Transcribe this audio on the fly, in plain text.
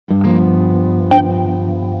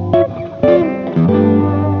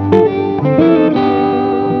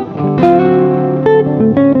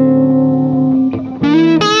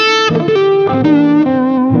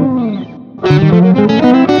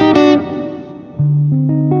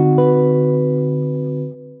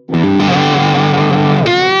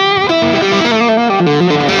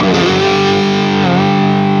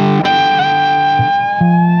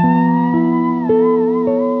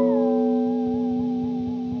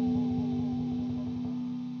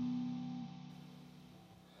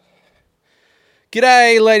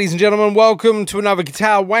G'day, ladies and gentlemen. Welcome to another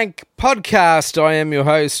Guitar Wank podcast. I am your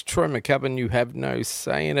host, Troy McCubbin. You have no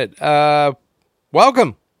say in it.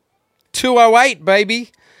 Welcome. 208,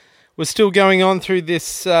 baby. We're still going on through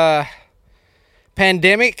this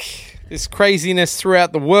pandemic, this craziness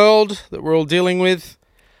throughout the world that we're all dealing with.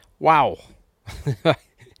 Wow.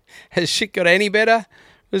 Has shit got any better?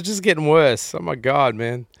 It's just getting worse. Oh, my God,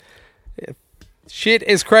 man. Shit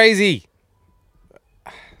is crazy.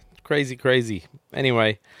 Crazy.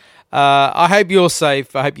 Anyway, I hope you're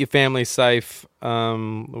safe. I hope your family's safe.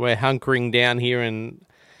 We're hunkering down here in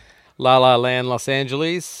La La Land, Los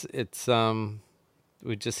Angeles. It's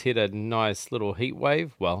we just hit a nice little heat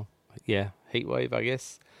wave. Well, yeah, heat wave, I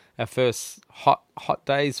guess. Our first hot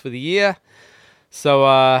days for the year. So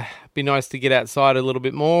it'd be nice to get outside a little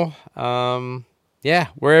bit more. Yeah,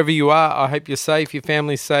 wherever you are, I hope you're safe, your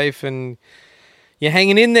family's safe, and you're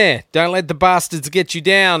hanging in there. Don't let the bastards get you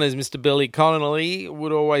down, as Mr. Billy Connolly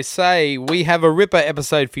would always say. We have a ripper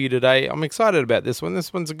episode for you today. I'm excited about this one.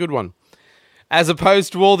 This one's a good one, as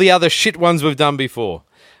opposed to all the other shit ones we've done before.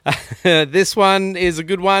 This one is a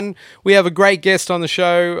good one. We have a great guest on the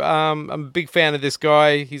show. I'm a big fan of this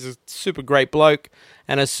guy. He's a super great bloke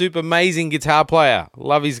and a super amazing guitar player.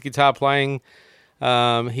 Love his guitar playing.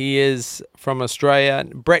 He is from Australia.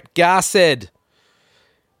 Brett Garsed.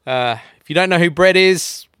 If you don't know who Brett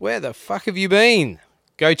is, where the fuck have you been?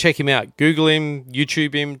 Go check him out. Google him,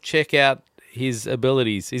 YouTube him, check out his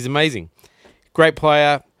abilities. He's amazing. Great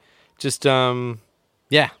player. Just,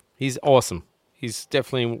 he's awesome. He's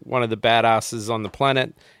definitely one of the badasses on the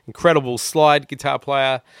planet. Incredible slide guitar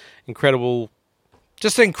player.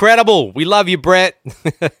 Just incredible. We love you, Brett.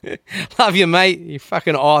 Love you, mate. You're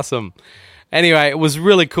fucking awesome. Anyway, it was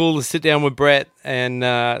really cool to sit down with Brett and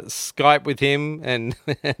Skype with him and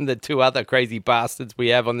the two other crazy bastards we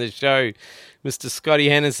have on this show, Mr. Scotty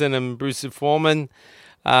Henderson and Bruce Foreman.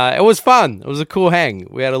 It was fun. It was a cool hang.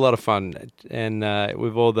 We had a lot of fun. And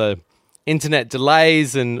with all the internet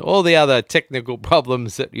delays and all the other technical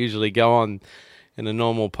problems that usually go on in a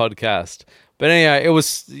normal podcast. But anyway, it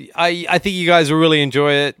was. I think you guys will really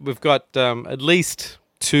enjoy it. We've got at least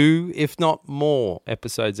 2, if not more,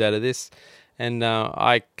 episodes out of this. And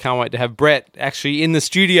I can't wait to have Brett actually in the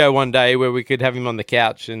studio one day where we could have him on the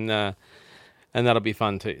couch, and that'll be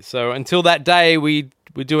fun too. So until that day, we're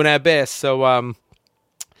doing our best. So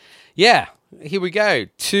yeah, here we go.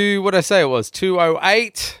 What did I say it was?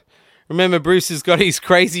 208. Remember, Bruce has got his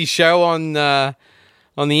crazy show on the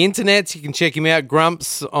internet. You can check him out,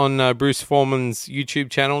 Grumps, on Bruce Foreman's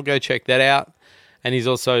YouTube channel. Go check that out. And he's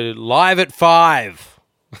also live at 5.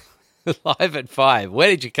 Live at 5. Where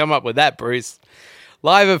did you come up with that, Bruce?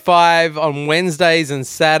 Live at 5 on Wednesdays and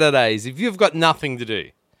Saturdays. If you've got nothing to do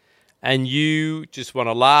and you just want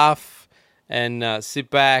to laugh and sit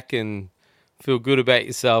back and feel good about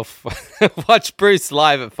yourself, watch Bruce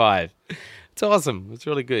live at 5. It's awesome. It's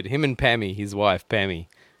really good. Him and Pammy, his wife, Pammy.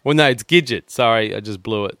 Well, no, it's Gidget. Sorry, I just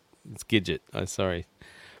blew it. It's Gidget. Oh, sorry.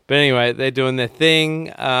 But anyway, they're doing their thing.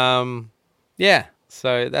 Yeah,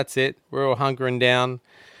 so that's it. We're all hunkering down.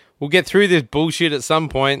 We'll get through this bullshit at some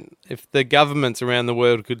point if the governments around the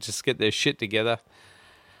world could just get their shit together.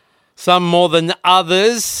 Some more than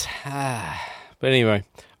others. But anyway.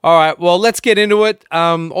 All right, well, let's get into it.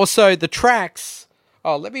 Also, the tracks.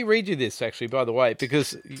 Oh, let me read you this, actually, by the way,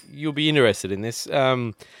 because you'll be interested in this.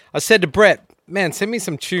 I said to Brett, man, send me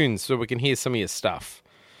some tunes so we can hear some of your stuff.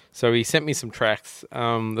 So he sent me some tracks.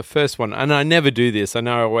 The first one, and I never do this. I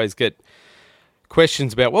know I always get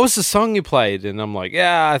questions about what was the song you played, and I'm like,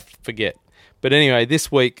 I forget. But anyway,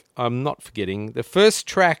 this week I'm not forgetting. The first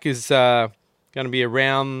track is going to be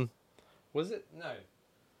around. Was it? No.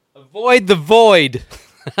 Avoid the Void.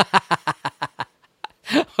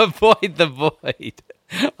 Avoid the Void.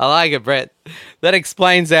 I like it, Brett. That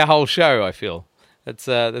explains our whole show. I feel that's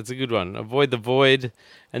a good one. Avoid the Void,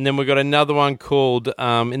 and then we've got another one called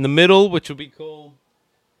In the Middle, which will be called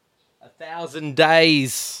 1,000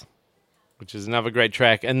 Days. Which is another great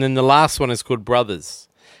track. And then the last one is called Brothers.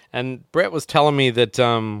 And Brett was telling me that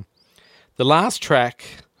the last track,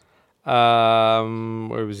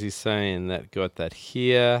 where was he saying that? Got that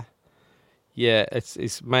here. Yeah,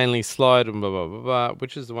 it's mainly slide and blah, blah, blah, blah.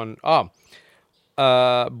 Which is the one?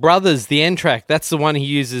 Brothers, the end track. That's the one he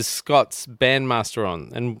uses Scott's Bandmaster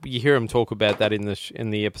on. And you hear him talk about that in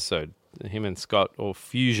the episode. Him and Scott, or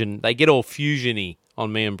fusion. They get all fusiony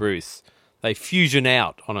on me and Bruce. They fusion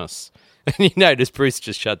out on us. And you notice Bruce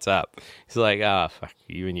just shuts up. He's like, fuck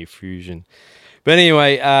you and your fusion. But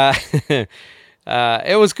anyway,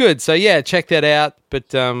 it was good. So, yeah, check that out. But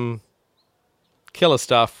killer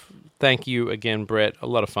stuff. Thank you again, Brett. A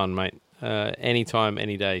lot of fun, mate. Anytime,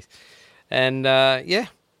 any day. And yeah,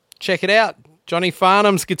 check it out. Johnny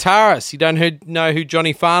Farnham's guitarist. You don't know who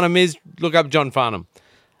Johnny Farnham is? Look up John Farnham.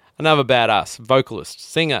 Another badass vocalist,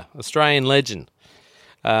 singer, Australian legend.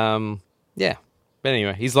 Yeah. But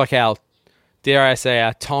anyway, he's like our, dare I say,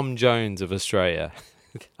 our Tom Jones of Australia.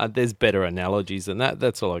 There's better analogies than that.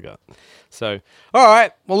 That's all I got. So, all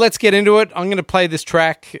right. Well, let's get into it. I'm going to play this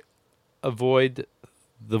track, Avoid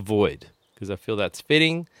the Void, because I feel that's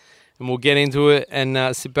fitting. And we'll get into it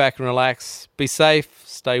and sit back and relax. Be safe,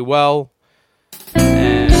 stay well,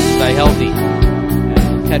 and stay healthy.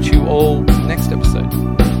 And catch you all next episode.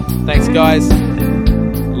 Thanks, guys.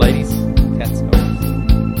 Ladies, cats, dogs.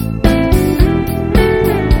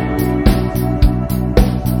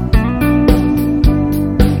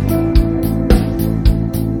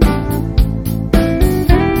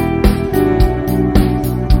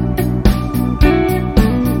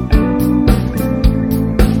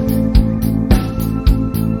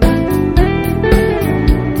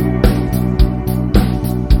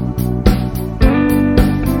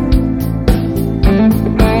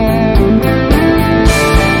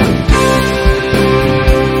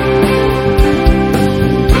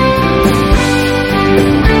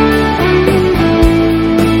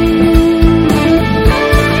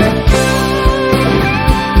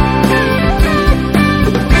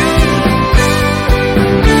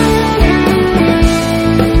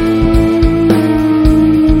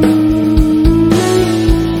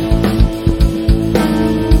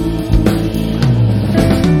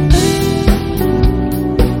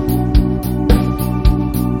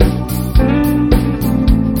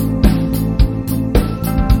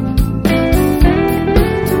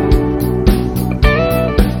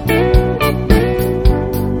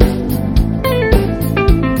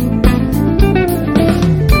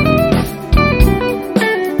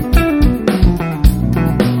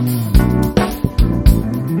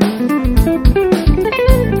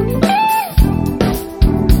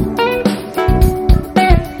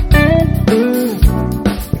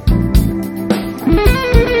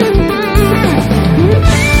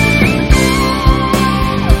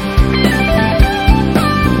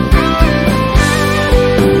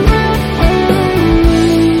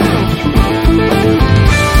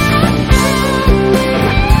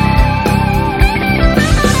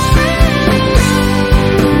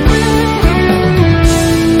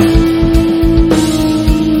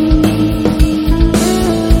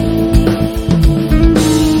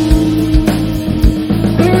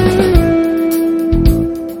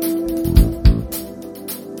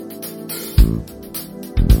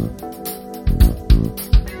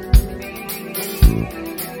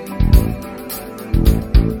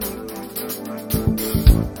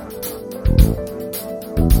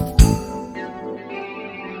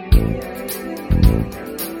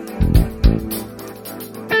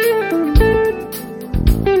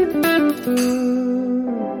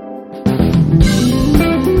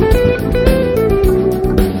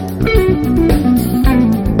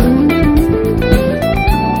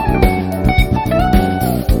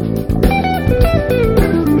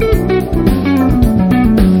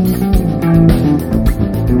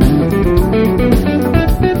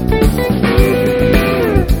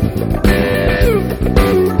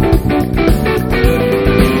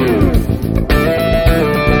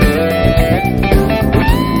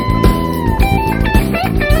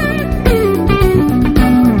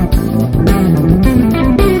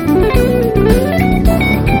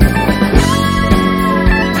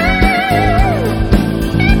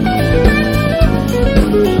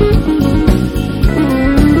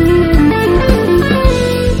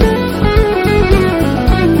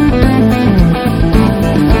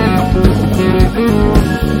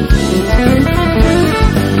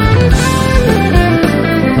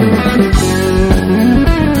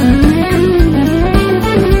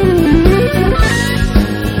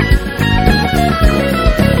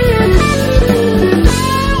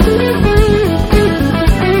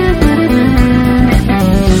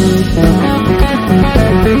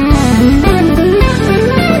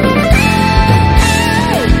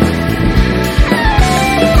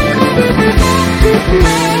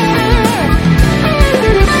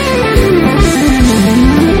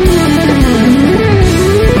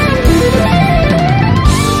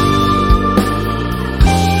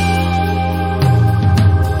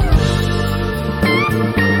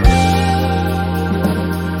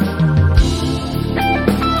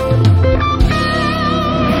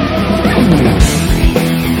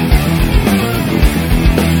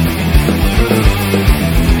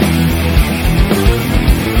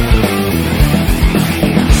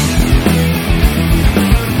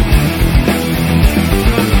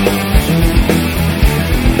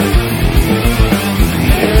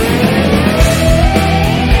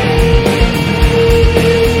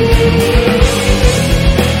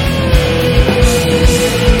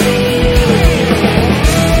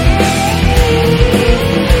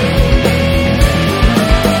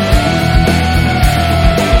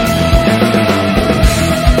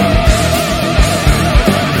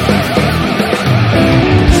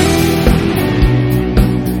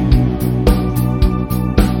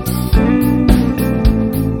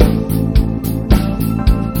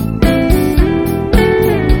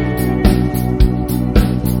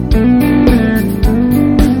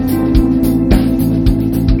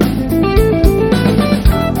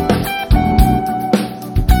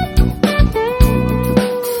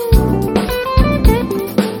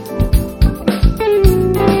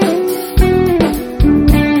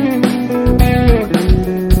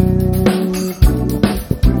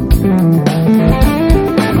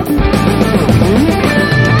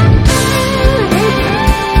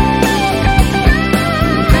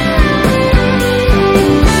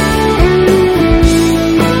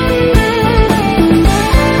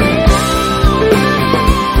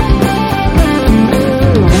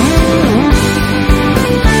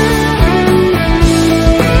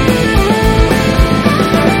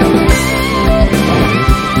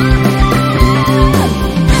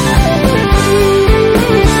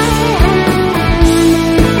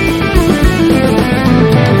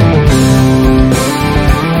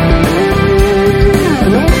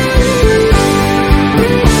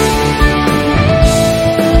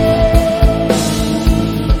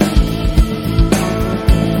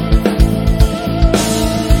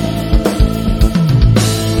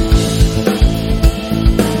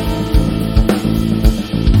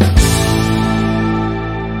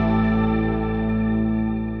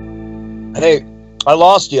 I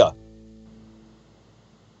lost you.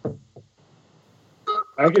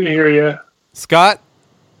 I can hear you. Scott?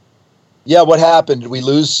 Yeah, what happened? Did we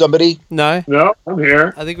lose somebody? No, No, I'm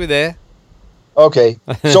here. I think we're there. Okay.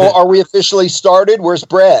 So are we officially started? Where's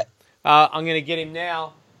Brett? I'm going to get him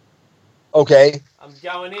now. Okay. I'm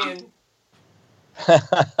going in.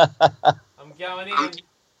 I'm going in.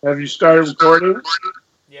 Have you started recording?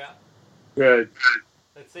 Yeah. Good.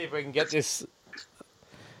 Let's see if we can get this.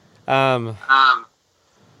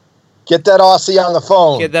 Get that Aussie on the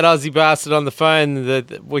phone. Get that Aussie bastard on the phone.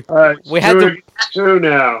 We All right, we had to. two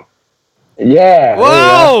now. Yeah.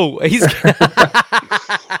 Whoa! He's. Are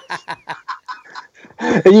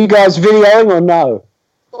you guys videoing or no?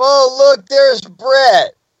 Oh, look, there's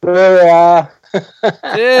Brett. There we are.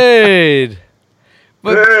 Dude.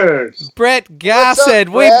 But Good. Brett What's Garsed, up,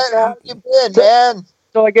 Brett? How you been, man?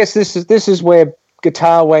 So I guess this is where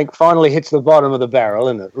Guitar Wank finally hits the bottom of the barrel,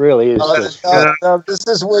 isn't it? Really is. No, this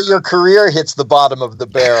is where your career hits the bottom of the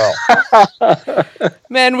barrel.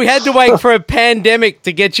 man, we had to wait for a pandemic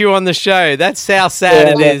to get you on the show. That's how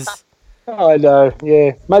sad it is. I know.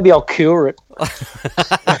 Yeah, maybe I'll cure it.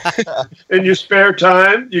 In your spare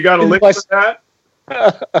time, you got a lick for that?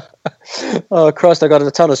 Oh Christ! I got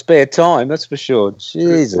a ton of spare time. That's for sure.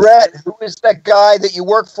 Jesus. Brett, who is that guy that you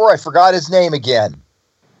work for? I forgot his name again.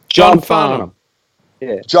 John Farnham.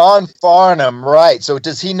 Yeah. John Farnham, right. So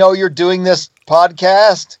does he know you're doing this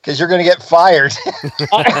podcast? Because you're going to get fired.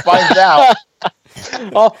 Find out.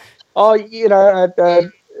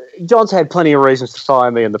 John's had plenty of reasons to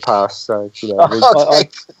fire me in the past, so Okay.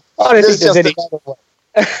 I don't This think is there's just any. another one.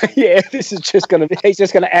 Yeah, this is just going to be. He's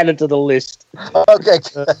just going to add it to the list. Okay.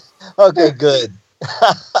 Okay, good.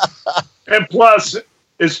 And plus,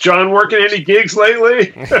 is John working any gigs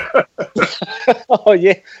lately? Oh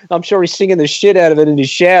yeah, I'm sure he's singing the shit out of it in his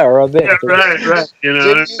shower. I bet. Yeah, right. You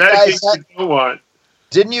know, Didn't you that guys gig you don't want.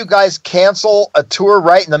 Didn't you guys cancel a tour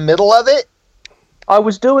right in the middle of it? I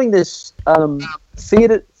was doing this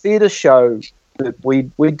theater show that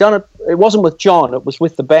we'd done it. It wasn't with John. It was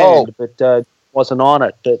with the band, but wasn't on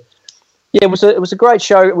it. But yeah, it was a great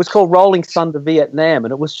show. It was called Rolling Thunder Vietnam,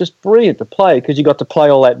 and it was just brilliant to play because you got to play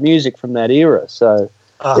all that music from that era. So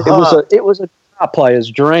it was a guitar player's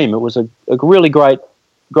dream. It was a really great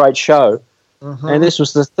show. And this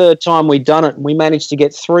was the third time we'd done it. And we managed to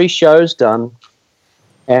get 3 shows done,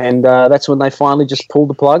 and that's when they finally just pulled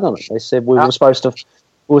the plug on it. They said we were supposed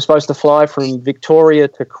to fly from Victoria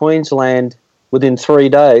to Queensland within 3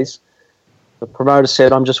 days. The promoter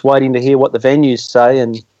said, "I'm just waiting to hear what the venues say,"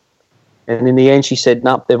 and in the end, she said,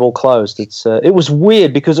 "Nope, they've all closed." It was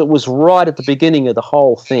weird because it was right at the beginning of the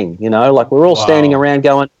whole thing. You know, like we're all standing around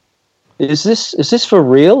going, "Is this for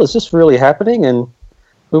real? Is this really happening?" And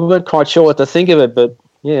we weren't quite sure what to think of it, but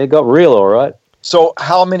yeah, it got real, all right. So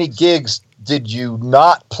how many gigs did you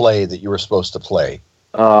not play that you were supposed to play?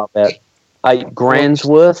 About 8 grand's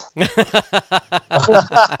worth.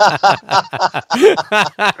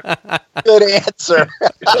 Good answer.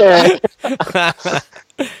 Yeah.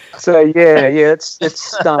 So yeah, it's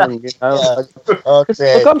stunning, you know.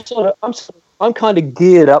 Okay. Look, I'm kind of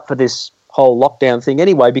geared up for this whole lockdown thing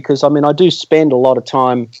anyway, because I mean I do spend a lot of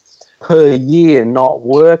time per year not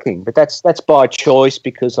working, but that's by choice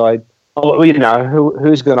because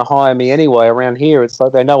who's going to hire me anyway around here? It's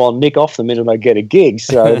like they know I'll nick off the minute I get a gig.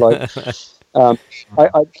 So like,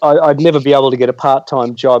 I'd never be able to get a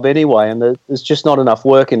part-time job anyway, and there's just not enough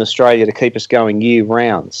work in Australia to keep us going year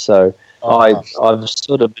round. So I've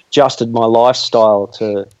sort of adjusted my lifestyle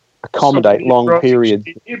to accommodate long periods.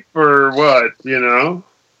 Sheep or what? You know,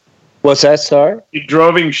 What's that? Sorry, you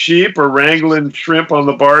droving sheep or wrangling shrimp on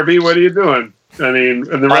the Barbie? What are you doing? I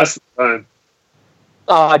mean, and the rest of the time.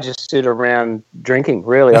 Oh, I just sit around drinking.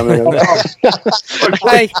 Really, I mean,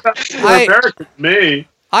 American to me.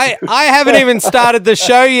 I haven't even started the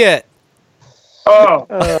show yet. Oh,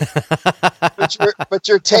 but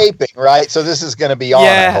you're taping, right? So this is going to be on.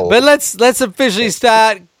 Yeah, but let's officially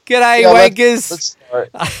start. G'day, wankers. Let's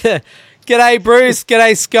start. G'day, Bruce.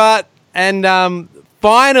 G'day, Scott. And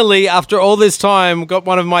finally, after all this time, got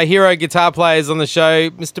one of my hero guitar players on the show,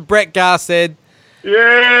 Mr. Brett Garsed.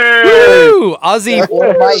 yeah! Woo! Aussie. Yeah, one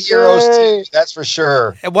of my heroes too. That's for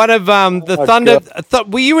sure. One of the Thunder.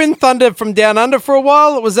 Were you in Thunder from Down Under for a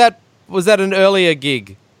while? Or was that an earlier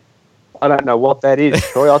gig? I don't know what that is,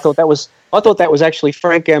 Troy. I thought that was actually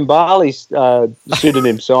Frank Gambale's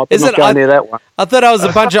pseudonym. So I'm not going near that one. I thought I was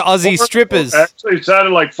a bunch of Aussie strippers. Actually,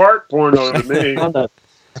 sounded like fart porno to me.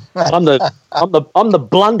 I'm the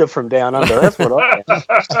blunder from Down Under. That's what I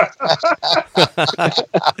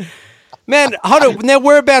am. Man, hold on. Now,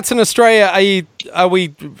 whereabouts in Australia are we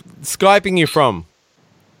Skyping you from?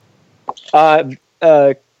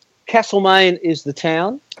 Castlemaine is the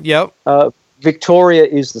town. Yep. Victoria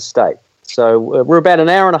is the state. So we're about an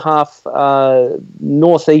hour and a half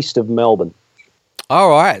northeast of Melbourne. All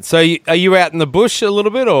right. So are you out in the bush a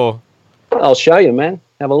little bit, or? I'll show you, man.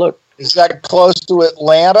 Have a look. Is that close to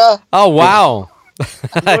Atlanta? Oh, wow.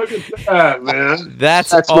 Look at that, man.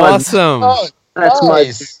 That's my- awesome. Oh, That's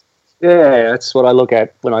nice. That's what I look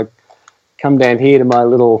at when I come down here to my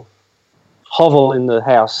little hovel in the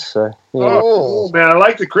house. So, yeah. Oh, man, I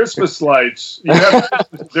like the Christmas lights. You have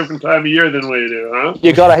Christmas a different time of year than we do, huh?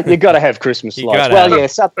 You gotta have Christmas You lights. gotta Well, have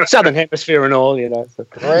yeah, Southern Hemisphere and all, you know. So.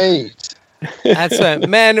 Great. That's it.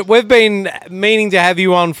 Man, we've been meaning to have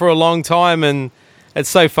you on for a long time, and it's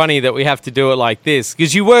so funny that we have to do it like this.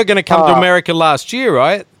 Because you were going to come to America last year,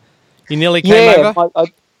 right? You nearly came over? I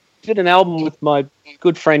did an album with my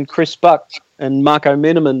good friend Chris Buck and Marco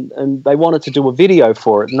Miniman, and they wanted to do a video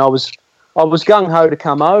for it, and I was gung-ho to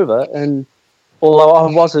come over, and although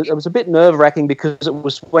it was a bit nerve-wracking because it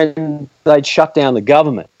was when they'd shut down the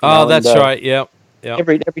government. Oh, that's right, yeah.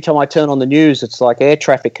 Every time I turn on the news, it's like air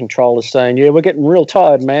traffic controllers saying, "Yeah, we're getting real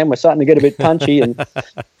tired, man. We're starting to get a bit punchy." And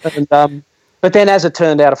but then, as it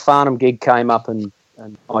turned out, a Farnham gig came up, and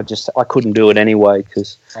I couldn't do it anyway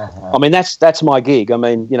because I mean that's my gig. I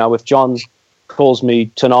mean, you know, if John calls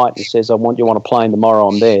me tonight and says, "I want you on a plane tomorrow,"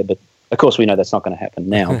 I'm there. But of course, we know that's not going to happen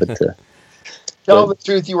now. But Tell the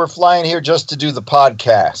truth, you were flying here just to do the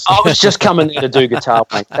podcast. I was just coming there to do Guitar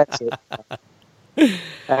Wank. That's it.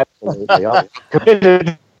 Absolutely. I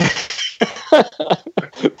committed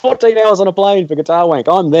 14 hours on a plane for Guitar Wank.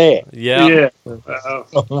 I'm there. Yeah.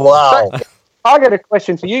 Wow. I got a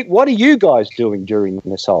question for you. What are you guys doing during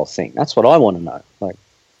this whole thing? That's what I want to know. Like,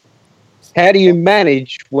 how do you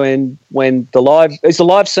manage when the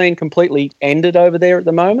live scene completely ended over there at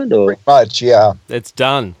the moment? Or Pretty much, yeah. It's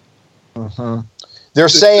done. Mm-hmm. They're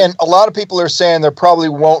saying, a lot of people are saying there probably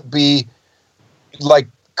won't be like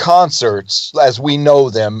concerts as we know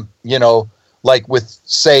them, you know, like with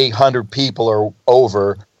say 100 people or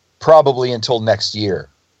over, probably until next year.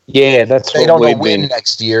 Yeah, that's they what don't know we've when been.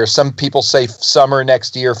 next year. Some people say summer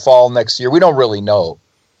next year, fall next year. We don't really know.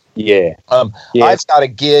 Yeah. I've got a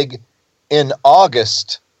gig in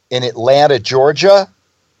August in Atlanta, Georgia,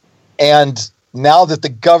 and now that the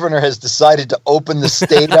governor has decided to open the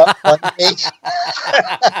state up one day,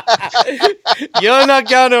 You're not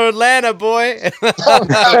going to Atlanta, boy.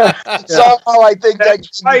 somehow I think that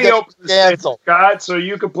Why he gets opened the state, canceled. Scott, so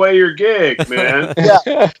you could play your gig, man.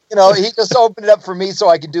 Yeah, you know, he just opened it up for me so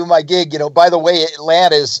I could do my gig. You know, by the way,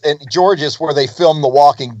 Atlanta is and Georgia is where they film The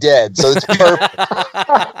Walking Dead, so it's perfect.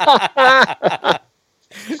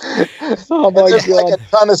 Oh my There's God. like a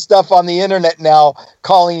ton of stuff on the internet now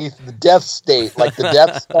calling it the Death State, like the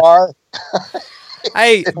Death Star.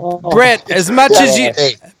 Hey, Brett, as much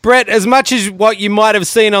as what you might have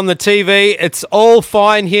seen on the TV, it's all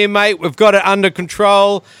fine here, mate. We've got it under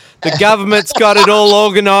control. The government's got it all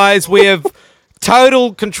organised. We have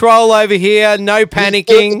total control over here. No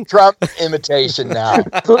panicking. Trump imitation now.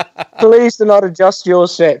 Please do not adjust your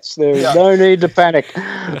sets. There's no need to panic.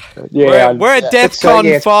 Yeah, We're at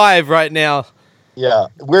DEFCON 5 right now. Yeah,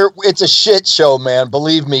 it's a shit show, man.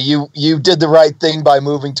 Believe me, you did the right thing by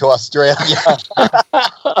moving to Australia.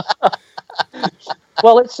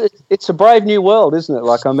 Well, it's a brave new world, isn't it?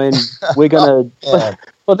 Like, I mean, we're gonna. Yeah.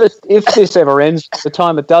 Well, if this ever ends, the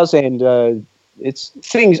time it does end, it's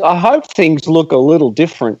things. I hope things look a little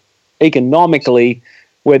different economically,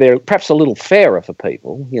 where they're perhaps a little fairer for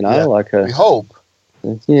people. You know, like we hope.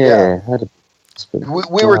 Yeah.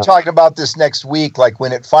 We were talking about this next week, like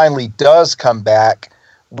when it finally does come back,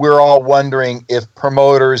 we're all wondering if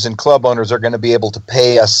promoters and club owners are going to be able to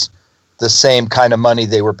pay us the same kind of money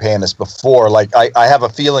they were paying us before. Like I have a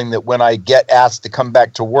feeling that when I get asked to come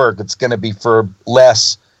back to work, it's going to be for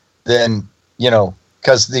less than, you know,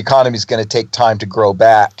 because the economy is going to take time to grow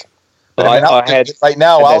back. But right now,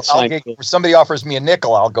 if somebody offers me a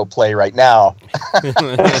nickel, I'll go play right now.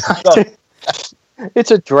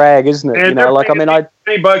 It's a drag, isn't it? And you know, like, I mean,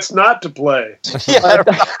 $20 not to play. Yeah,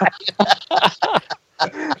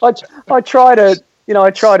 I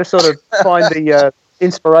try to sort of find the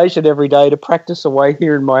inspiration every day to practice away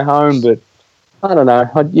here in my home, but I don't know.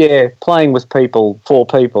 Playing with people, for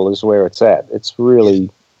people, is where it's at. It's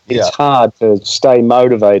really it's hard to stay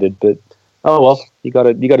motivated, but oh well, you got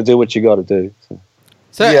to do what you got to do.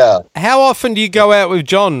 So how often do you go out with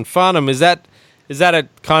John Farnham? Is that a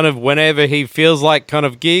kind of whenever he feels like kind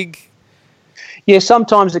of gig? Yeah,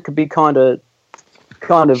 sometimes it could be kind of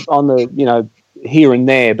on the, you know, here and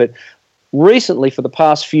there, but recently for the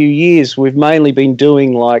past few years we've mainly been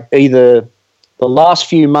doing like either the last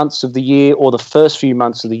few months of the year or the first few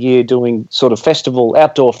months of the year doing sort of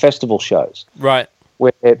outdoor festival shows. Right.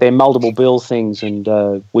 Where they're multiple bill things, and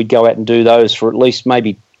we'd go out and do those for at least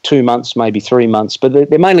maybe 2 months, maybe 3 months. But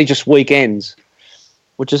they're mainly just weekends,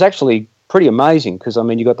 which is actually pretty amazing because, I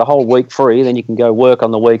mean, you got the whole week free, then you can go work on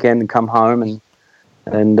the weekend and come home,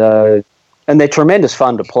 and they're tremendous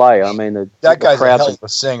fun to play. I mean, that guy's a hell of a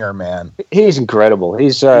singer, man. He's incredible.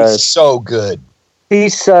 He's so good.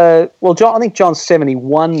 He's John. I think John's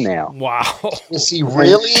 71 now. Wow. Is he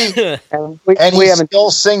really? And he still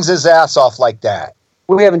sings his ass off like that.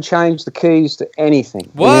 We haven't changed the keys to anything.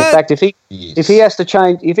 What? And in fact, if he has to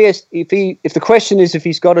change, if the question is if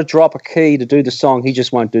he's got to drop a key to do the song, he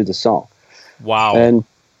just won't do the song. Wow. And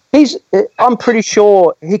I'm pretty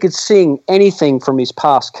sure he could sing anything from his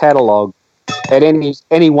past catalogue at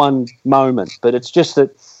any one moment. But it's just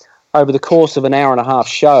that over the course of an hour and a half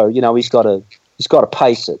show, you know, he's got to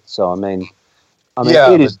pace it. So I mean, yeah,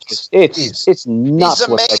 it's nuts. He's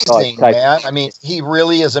amazing, man. I mean, he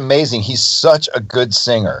really is amazing. He's such a good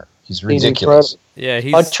singer. He's ridiculous. Yeah,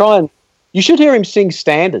 I'd try and you should hear him sing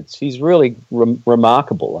standards. He's really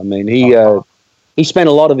remarkable. I mean, he spent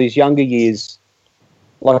a lot of his younger years,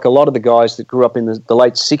 like a lot of the guys that grew up in the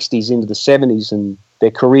late 60s into the 70s, and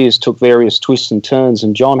their careers took various twists and turns.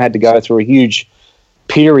 And John had to go through a huge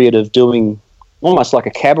period of doing almost like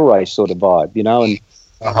a cabaret sort of vibe, you know, and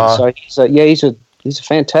so he's a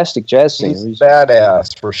fantastic jazz singer. He's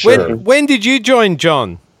badass for sure. When did you join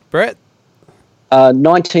John, Brett?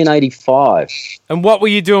 1985. And what were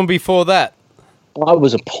you doing before that? I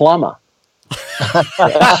was a plumber.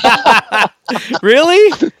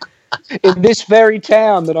 Really? In this very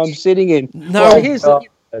town that I'm sitting in. No. Well,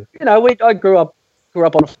 you know, I grew up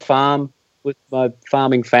on a farm with my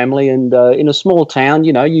farming family, and in a small town,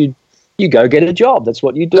 you know, you go get a job. That's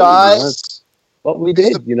what you do. Guys, you know? That's what we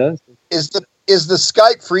did, you know. Is the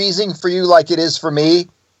Skype freezing for you like it is for me?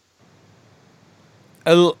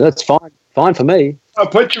 That's fine for me. Oh,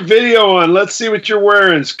 put your video on. Let's see what you're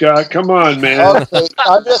wearing, Scott. Come on, man. Okay,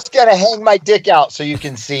 I'm just gonna hang my dick out so you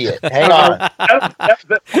can see it. Hang on.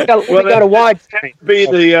 We got a wide screen.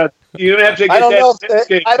 You're gonna have to get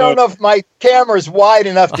I don't know if my camera's wide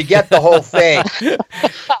enough to get the whole thing.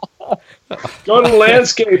 Go to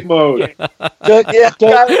landscape mode. Got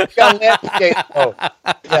landscape mode.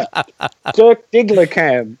 Yeah. Dirk Diggler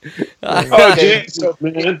cam. Oh, Jesus,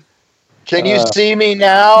 man. Can you see me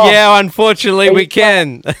now? Yeah, unfortunately we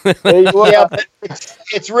can. Yeah, but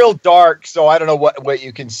it's real dark, so I don't know what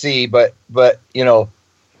you can see, but you know,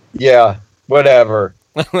 yeah, whatever.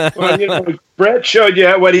 Well, you know, Brett showed you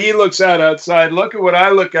what he looks at outside. Look at what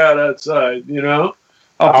I look at outside, you know?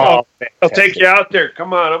 I'll take you out there.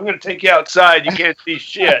 Come on, I'm going to take you outside. You can't see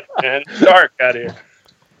shit, man. It's dark out here.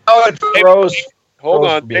 Oh, it froze. Hold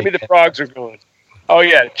on. Maybe the frogs are going. Oh,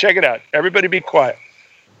 yeah. Check it out. Everybody be quiet.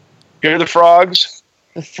 Hear the frogs?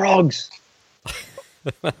 The frogs.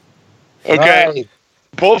 Okay. Right.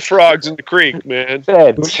 Bullfrogs in the creek, man.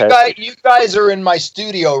 You guys are in my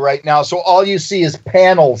studio right now, so all you see is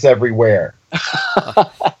panels everywhere.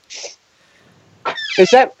 Is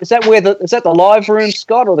that the live room,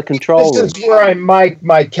 Scott, or the control room? This is where I mic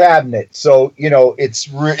my cabinet. So you know, it's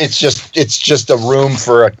just a room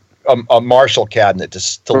for a Marshall cabinet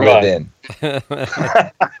to live in.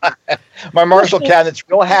 My Marshall cabinet's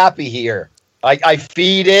real happy here. I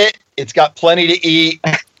feed it. It's got plenty to eat,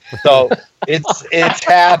 so it's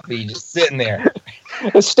happy just sitting there.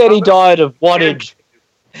 A steady diet of wattage.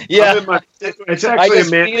 Yeah, it's actually I just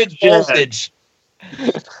feed it voltage.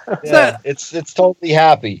 Yeah, it's totally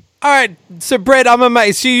happy. All right, so Brett, I'm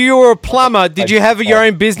amazed. So you were a plumber. Did you have your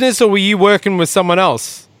own business, or were you working with someone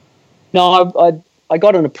else? No, I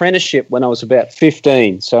got an apprenticeship when I was about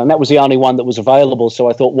 15, and that was the only one that was available. So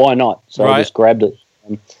I thought, why not? So I just grabbed it.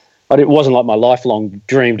 But it wasn't like my lifelong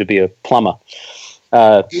dream to be a plumber.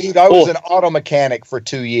 Dude, I was an auto mechanic for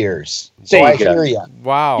 2 years. So I hear you.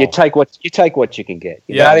 Wow. You take what you can get.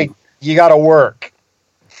 You got to work.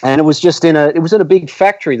 And it was in a big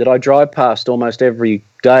factory that I drive past almost every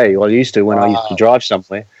day. Well, I used to when I used to drive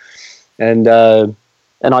somewhere, and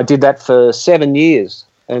I did that for 7 years.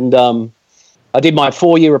 And I did my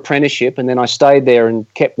 4-year apprenticeship, and then I stayed there and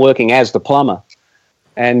kept working as the plumber.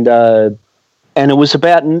 And it was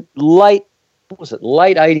about late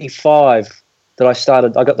 '85 that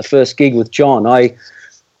I got the first gig with John. I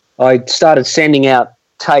started sending out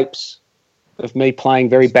tapes of me playing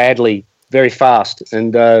very badly, very fast,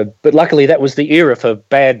 and but luckily that was the era for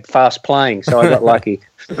bad, fast playing, so I got lucky.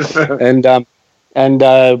 And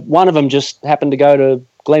one of them just happened to go to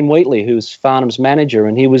Glenn Wheatley, who's Farnham's manager,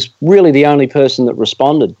 and he was really the only person that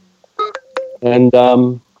responded. And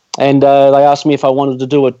And they asked me if I wanted to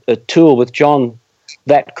do a tour with John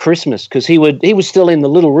that Christmas, because he was still in the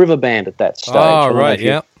Little River Band at that stage. Oh, right,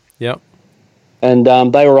 yeah. And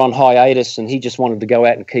they were on hiatus, and he just wanted to go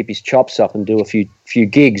out and keep his chops up and do a few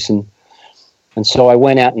gigs. And so I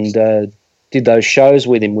went out and did those shows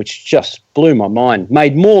with him, which just blew my mind.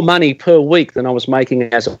 Made more money per week than I was making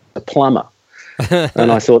as a plumber.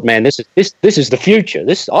 And I thought, man, this is the future.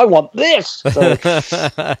 I want this.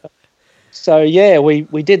 So yeah,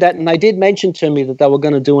 we did that, and they did mention to me that they were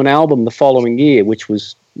going to do an album the following year, which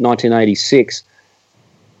was 1986.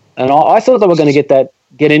 And I thought they were going to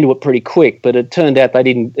get into it pretty quick, but it turned out they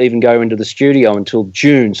didn't even go into the studio until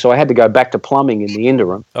June. So I had to go back to plumbing in the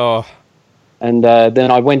interim. Oh. And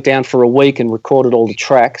then I went down for a week and recorded all the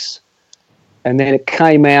tracks. And then it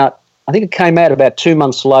came out, I think it came out about 2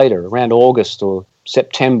 months later, around August or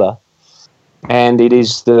September. And it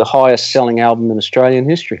is the highest selling album in Australian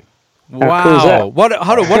history. Wow. Cool is that?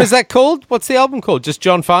 What is that called? What's the album called? Just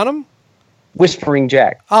John Farnham? Whispering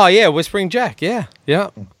Jack. Oh, yeah, Whispering Jack. Yeah.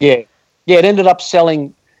 It ended up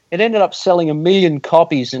selling 1 million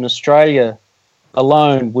copies in Australia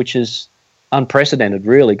alone, which is unprecedented,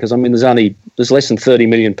 really, because I mean there's less than 30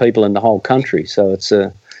 million people in the whole country, so it's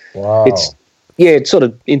wow. It's sort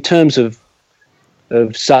of, in terms of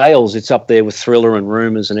sales, it's up there with Thriller and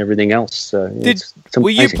Rumours and everything else. So it's were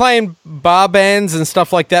you playing bar bands and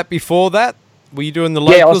stuff like that before that? Were you doing the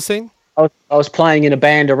local scene? I was playing in a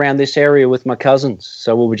band around this area with my cousins,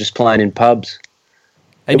 so we were just playing in pubs.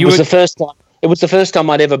 And it was the first time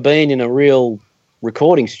I'd ever been in a real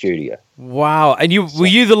recording studio. Wow. And were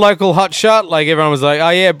you the local hotshot? Like, everyone was like, oh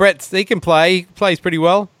yeah, Brett, he can play. He plays pretty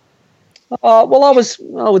well. Well, I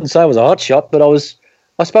wouldn't say I was a hotshot, but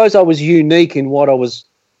I suppose I was unique in what I was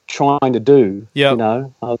trying to do. Yeah. You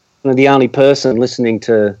know, I was the only person listening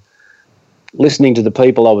to the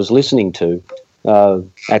people I was listening to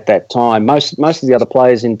at that time. Most of the other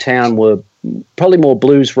players in town were probably more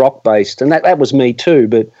blues rock based, and that was me too,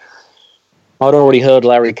 but I'd already heard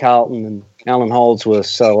Larry Carlton and Alan Holdsworth,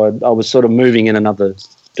 so I was sort of moving in another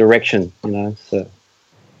direction, you know. So,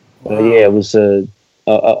 yeah, it was.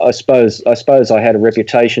 I suppose I had a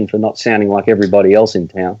reputation for not sounding like everybody else in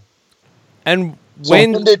town. And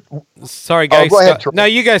sorry, go Scott. ahead, Troy. No,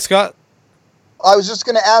 you go, Scott. I was just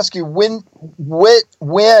going to ask you when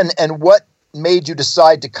and what made you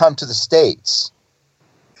decide to come to the States?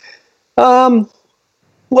 Well,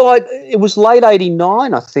 it was late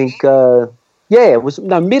 '89, I think. It was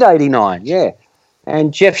mid '89. Yeah,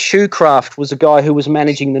 and Jeff Shoecraft was a guy who was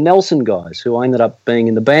managing the Nelson guys, who I ended up being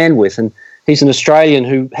in the band with, and he's an Australian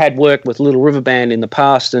who had worked with Little River Band in the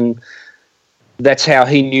past, and that's how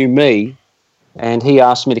he knew me. And he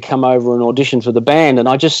asked me to come over and audition for the band, and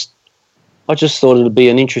I just thought it would be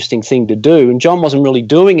an interesting thing to do. And John wasn't really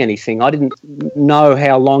doing anything. I didn't know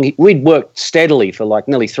how long we'd worked steadily for like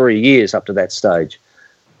nearly 3 years up to that stage,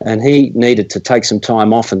 and he needed to take some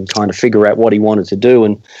time off and kind of figure out what he wanted to do.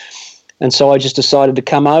 And so I just decided to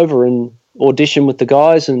come over and audition with the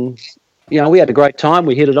guys, and you know, we had a great time.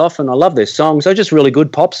 We hit it off, and I love their songs. They're just really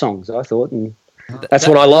good pop songs, I thought, and that's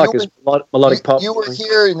what I like, is melodic pop. You were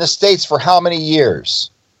here in the States for how many years?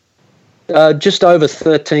 Just over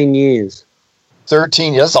 13 years.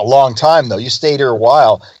 13 years. That's a long time, though. You stayed here a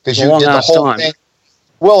while because you did the whole thing.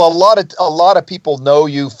 Well, a lot of people know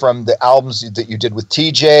you from the albums that you did with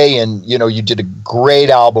TJ, and you know, you did a great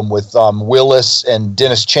album with Willis and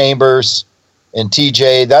Dennis Chambers and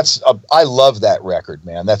TJ. I love that record,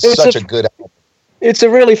 man. That's such a good album. It's a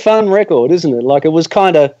really fun record, isn't it? Like, it was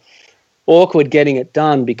kind of awkward getting it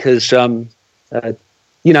done because, you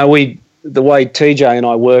know, the way TJ and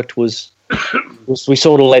I worked was we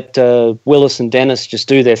sort of let Willis and Dennis just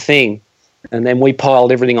do their thing, and then we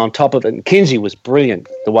piled everything on top of it. And Kinsey was brilliant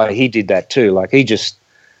the way he did that too. Like, he just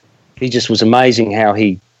was amazing how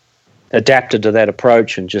he adapted to that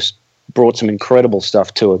approach and just brought some incredible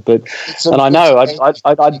stuff to it. But I know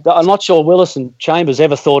I'm not sure Willis and Chambers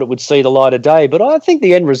ever thought it would see the light of day, but I think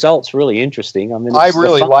the end result's really interesting. I mean, I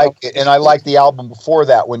really like it, and I like the album before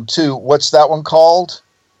that one too. What's that one called?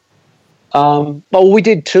 Well, we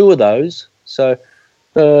did 2 of those. So,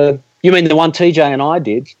 you mean the one TJ and I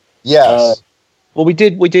did? Yes. Well, we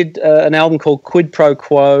did an album called Quid Pro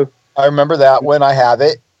Quo. I remember that one. I have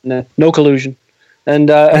it. No collusion. And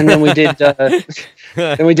then we did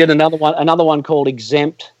another one called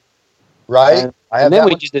Exempt. Right. And then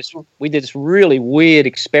we did this really weird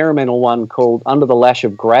experimental one called Under the Lash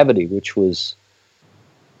of Gravity, which was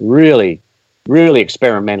really, really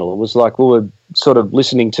experimental. It was like we were sort of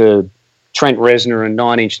listening to Trent Reznor and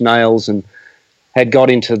Nine Inch Nails, and had got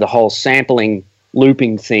into the whole sampling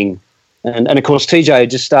looping thing And of course, TJ had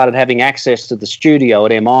just started having access to the studio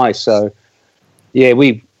at MI. So, yeah,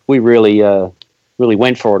 we really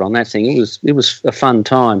went for it on that thing. It was a fun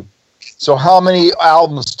time. So how many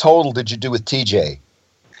albums total did you do with TJ?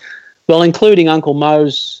 Well, including Uncle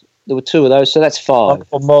Mo's, there were 2 of those, so that's 5.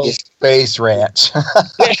 Uncle Mo's Space Ranch.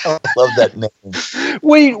 I love that name.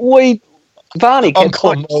 We Varney kept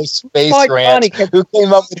Uncle Mo's Space Mike Ranch. Varney Who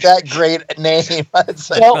came up with that great name?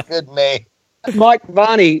 That's a good name. Mike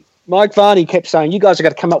Varney kept saying, "You guys have got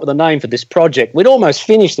to come up with a name for this project." We'd almost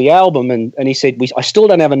finished the album, and he said, "I still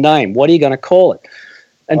don't have a name. What are you going to call it?"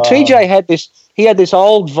 And TJ had this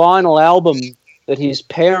old vinyl album that his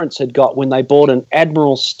parents had got when they bought an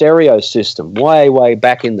Admiral stereo system way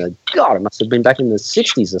back in it must have been back in the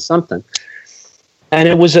 60s or something. And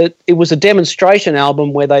it was a demonstration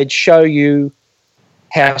album where they'd show you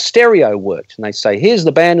how stereo worked, and they'd say, "Here's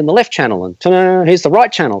the band in the left channel, and ta-da, here's the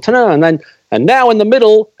right channel, ta-da, and now in the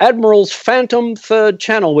middle, Admiral's Phantom third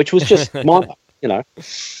channel," which was just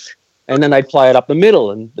and then they'd play it up the middle,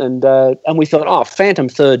 and we thought, "Oh, Phantom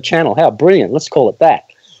third channel, how brilliant! Let's call it that."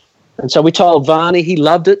 And so we told Varney, he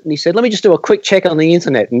loved it, and he said, "Let me just do a quick check on the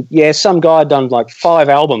internet." And yeah, some guy had done like 5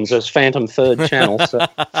 albums as Phantom third channel. So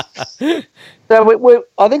I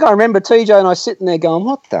think I remember TJ and I sitting there going,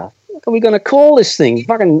 "What the fuck are we going to call this thing?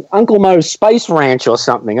 Fucking Uncle Mo's Space Ranch or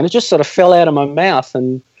something?" And it just sort of fell out of my mouth,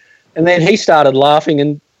 and then he started laughing,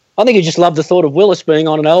 and I think he just loved the thought of Willis being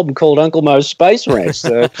on an album called Uncle Mo's Space Ranch.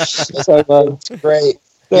 So That's great.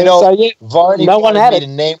 Varney no one had me to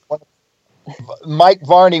name Mike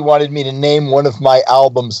Varney wanted me to name one of my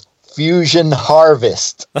albums Fusion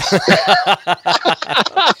Harvest. Like,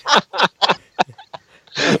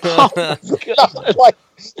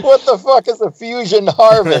 what the fuck is a fusion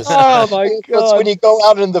harvest? Oh my God. That's when you go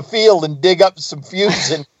out in the field and dig up some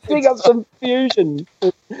fusion. Dig up some fusion.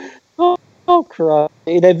 Oh, Christ.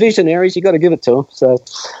 They're visionaries. You got to give it to them. So,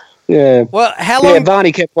 yeah. Well, how long? Yeah,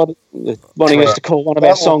 Varney kept wanting us to call one of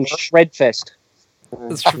our songs Shredfest.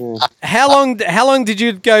 How long did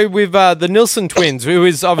you go with the Nilsson twins, who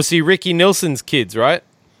is obviously Ricky Nilsson's kids, right?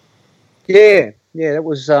 Yeah, that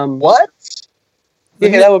was What?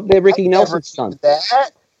 Yeah, they're Ricky Nelson's sons.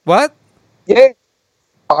 That? What? Yeah,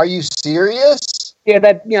 Are you serious? yeah,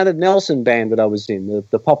 the Nelson band that I was in,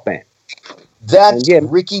 the pop band. That's Yeah.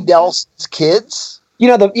 Ricky Nelson's kids?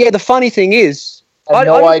 The funny thing is, I had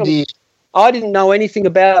no idea. I didn't know anything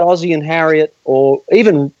about Ozzy and Harriet or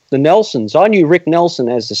even the Nelsons. I knew Rick Nelson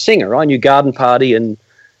as the singer. I knew Garden Party and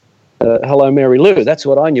Hello Mary Lou. That's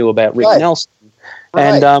what I knew about Rick Nelson.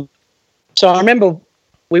 Right. And so I remember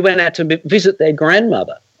we went out to visit their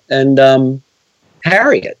grandmother and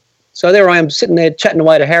Harriet. So there I am sitting there chatting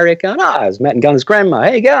away to Harriet going, it's Matt and Gunner's grandma.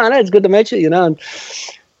 Hey, Gunner, it's good to meet you, And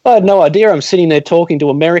I had no idea. I'm sitting there talking to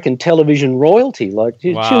American television royalty. Like,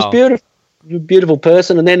 she was beautiful. Beautiful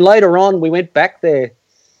person. And then later on, we went back there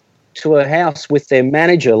to her house with their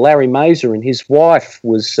manager, Larry Mazer, and his wife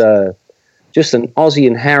was just an Ozzy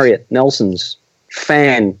and Harriet Nelson's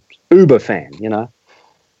fan, uber fan,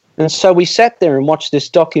 And so we sat there and watched this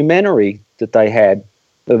documentary that they had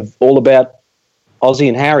of all about Ozzy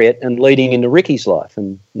and Harriet and leading into Ricky's life.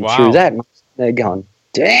 And through that, they're going,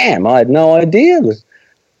 damn, I had no idea.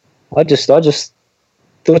 I just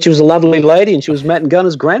thought she was a lovely lady and she was Matt and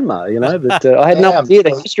Gunner's grandma, but I had no idea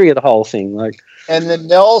the history of the whole thing. And the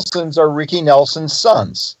Nelsons are Ricky Nelson's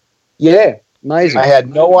sons. Yeah, amazing. I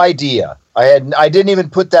had no idea. I didn't even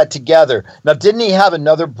put that together. Now, didn't he have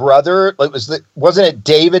another brother? Wasn't it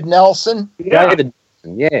David Nelson? Yeah.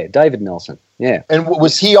 David Nelson. Yeah. And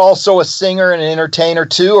was he also a singer and an entertainer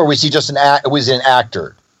too, or was he just an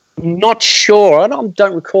actor? Not sure. I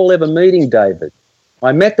don't recall ever meeting David.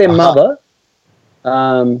 I met their mother.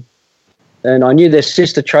 And I knew their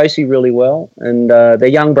sister Tracy really well, and their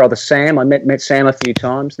young brother Sam. I met Sam a few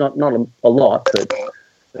times, not a lot, but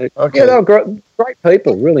okay. Yeah, they were great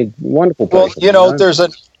people, really wonderful people. Well, there's a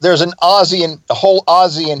Ozzy and a whole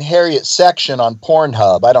Ozzy and Harriet section on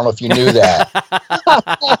Pornhub. I don't know if you knew that.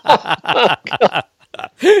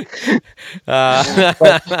 But,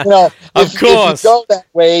 of course, if you go that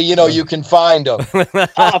way, you can find them.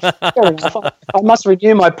 I must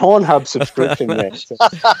renew my Pornhub subscription there. So.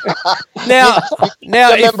 Now,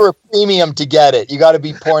 remember a premium to get it. You got to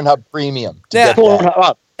be Pornhub Premium. Now,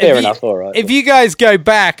 Pornhub, fair enough. All right. If you guys go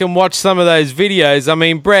back and watch some of those videos, I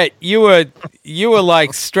mean, Brett, you were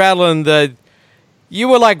like straddling the. You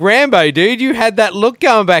were like Rambo, dude. You had that look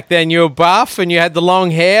going back then. You were buff and you had the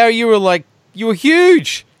long hair. You were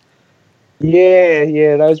huge.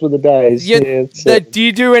 Yeah, those were the days. Do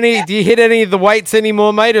you hit any of the weights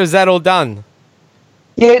anymore, mate, or is that all done?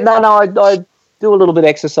 Yeah, no, I do a little bit of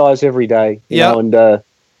exercise every day, you know, and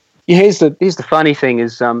Here's the funny thing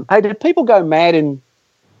is, hey, did people go mad in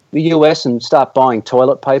the US and start buying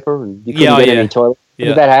toilet paper and you couldn't get any toilet?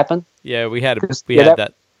 Did that happen? Yeah, we had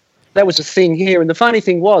that. That was a thing here. And the funny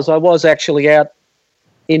thing was, I was actually out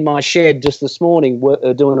in my shed just this morning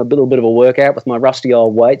doing a little bit of a workout with my rusty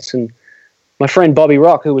old weights, and my friend Bobby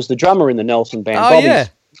Rock, who was the drummer in the Nelson Band.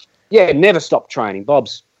 Yeah, never stopped training.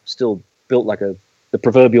 Bob's still built like the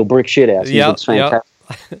proverbial brick shit house. It's fantastic.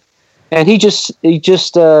 Yep. And he just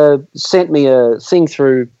sent me a thing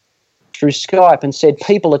through Skype and said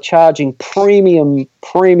people are charging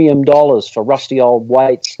premium dollars for rusty old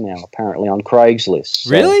weights now, apparently, on Craigslist.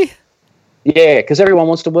 So, really? Yeah, because everyone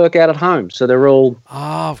wants to work out at home, so they're all.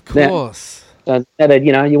 Oh, of course. Now,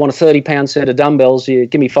 you want a 30-pound set of dumbbells? You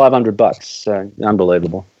give me $500. So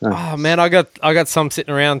unbelievable. Oh man, I got some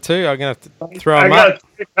sitting around too. I'm gonna have to throw them up. I got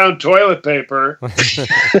 3-pound toilet paper.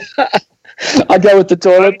 I go with the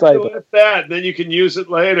toilet paper. With that, then you can use it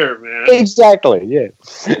later, man. Exactly. Yeah.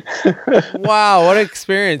 Wow, what an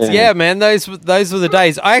experience! Yeah, man, those were the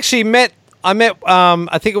days. I met.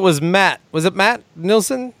 I think it was Matt. Was it Matt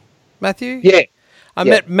Nilsson? Matthew? Yeah. I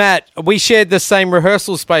met Matt. We shared the same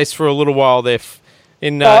rehearsal space for a little while there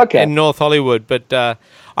in North Hollywood. But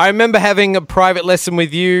I remember having a private lesson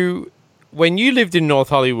with you when you lived in North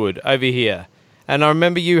Hollywood over here. And I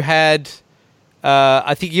remember you had,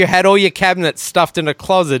 I think you had all your cabinets stuffed in a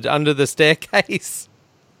closet under the staircase.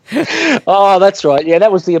 Oh, that's right. Yeah,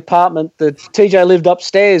 that was the apartment that TJ lived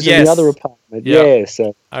upstairs in the other apartment. Yep. Yeah,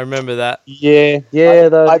 so I remember that. Yeah.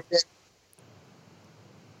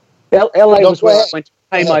 LA was where I went to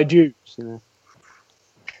pay my dues. You know?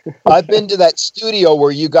 I've been to that studio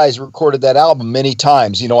where you guys recorded that album many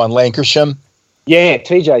times, on Lancashire. Yeah,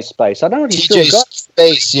 TJ's space. I don't know if he still got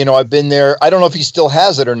space. I've been there. I don't know if he still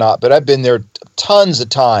has it or not, but I've been there tons of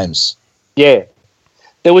times. Yeah.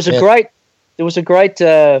 There was a great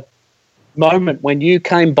moment when you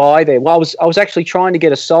came by there. Well, I was actually trying to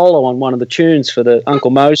get a solo on one of the tunes for the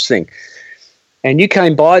Uncle Mo's thing. And you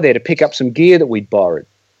came by there to pick up some gear that we'd borrowed.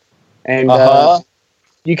 And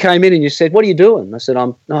you came in and you said, "What are you doing?" I said,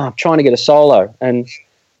 "I'm trying to get a solo." And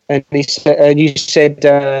you said,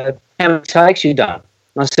 "How many takes you done?"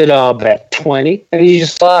 And I said, "About 20." And he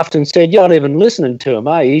just laughed and said, "You're not even listening to him,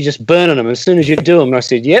 eh? You're just burning them as soon as you do them." And I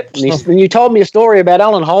said, "Yep." And you told me a story about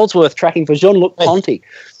Alan Holdsworth tracking for Jean-Luc Ponty.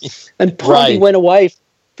 And Ponty went away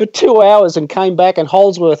for 2 hours and came back, and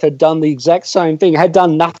Holdsworth had done the exact same thing. Had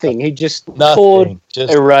done nothing. He just record,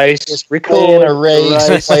 erase, record,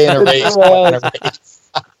 erase, play and erase.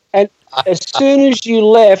 And as soon as you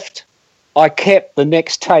left, I kept the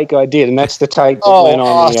next take I did, and that's the take that went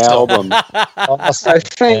on the album. So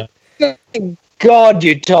thank God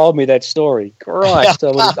you told me that story. Christ,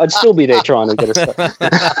 I'd still be there trying to get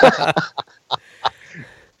a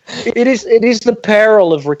It is the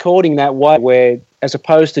peril of recording that way, where as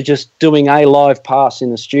opposed to just doing a live pass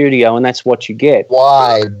in the studio, and that's what you get.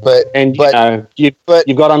 Why? You've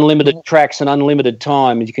got unlimited tracks and unlimited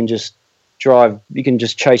time, and you can just drive. You can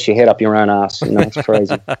just chase your head up your own ass. It's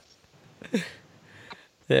crazy.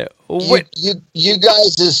 Yeah. You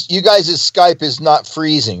guys' Skype is not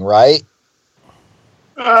freezing, right?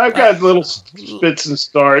 I've got little spits and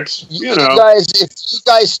starts. You guys, if you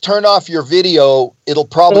guys turn off your video, it'll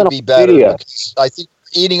probably be better. Because I think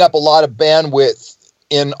we're eating up a lot of bandwidth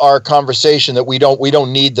in our conversation that we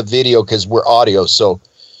don't need the video because we're audio. So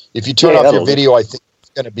if you turn off your video, I think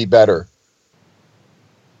it's going to be better.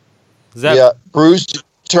 Bruce,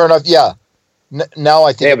 turn off. Yeah. Now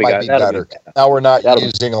I think it might be better. Now we're not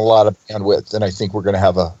using a lot of bandwidth, and I think we're going to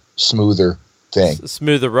have a smoother thing.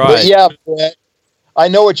 Smoother ride. But yeah, Brett, I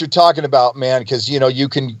know what you're talking about, man, because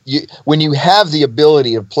when you have the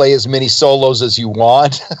ability to play as many solos as you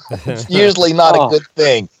want, it's usually not a good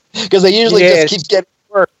thing because they usually just keep getting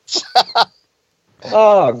worse.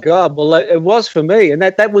 Oh God! Well, it was for me, and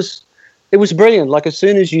it was brilliant. Like as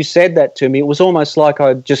soon as you said that to me, it was almost like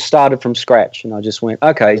I just started from scratch, and I just went,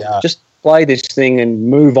 "Okay, just play this thing and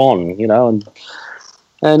move on,"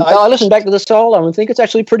 And I listen back to the solo and think it's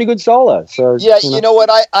actually a pretty good solo. So you know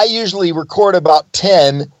what? I usually record about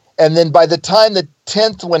 10, and then by the time the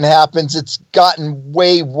 10th one happens, it's gotten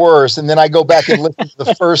way worse. And then I go back and listen to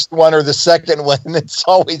the first one or the second one, and it's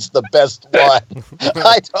always the best one.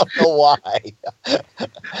 I don't know why.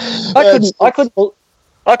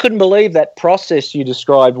 I couldn't believe that process you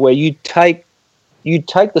described, where you take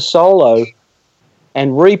the solo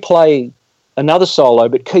and replay another solo,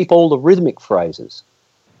 but keep all the rhythmic phrases.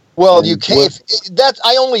 Well, you can't.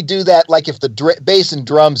 I only do that like if the bass and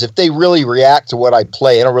drums, if they really react to what I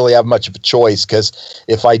play, I don't really have much of a choice, because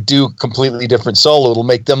if I do completely different solo, it'll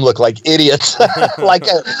make them look like idiots.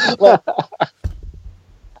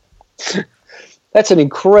 What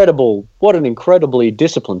an incredibly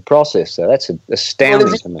disciplined process. So that's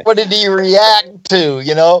astounding to me. What did he react to,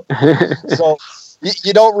 you know? So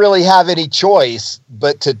you don't really have any choice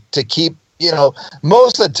but to keep, you know,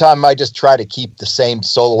 most of the time I just try to keep the same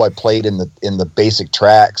solo I played in the basic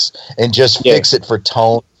tracks and just fix it for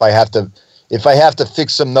tone. If I have to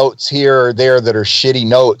fix some notes here or there that are shitty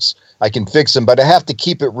notes, I can fix them, but I have to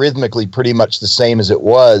keep it rhythmically pretty much the same as it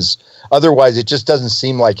was. Otherwise, it just doesn't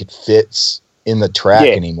seem like it fits in the track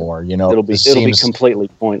anymore. You know, it'll be completely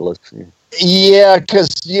pointless. Yeah, because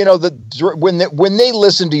you know when they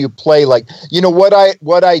listen to you play, like, you know what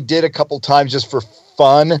I did a couple times just for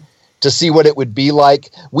fun to see what it would be like.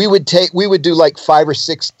 We would do like 5 or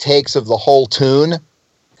 6 takes of the whole tune,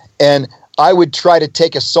 and I would try to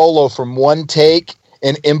take a solo from one take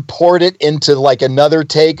and import it into like another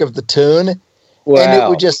take of the tune. Wow. And it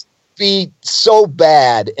would just be so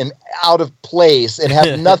bad and out of place and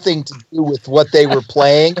have nothing to do with what they were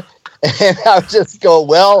playing. And I would just go,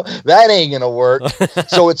 well, that ain't going to work.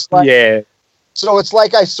 So it's like, so it's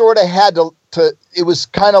like I sort of had to it was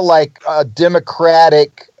kind of like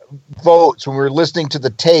democratic votes when we were listening to the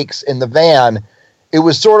takes in the van. It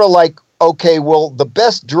was sort of like, okay, well, the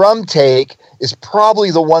best drum take is probably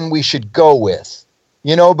the one we should go with,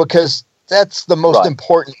 you know, because that's the most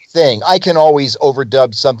important thing. I can always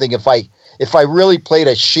overdub something if I really played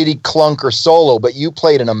a shitty clunk or solo, but you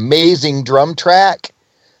played an amazing drum track,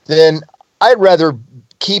 then I'd rather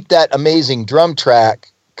keep that amazing drum track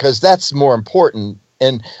because that's more important.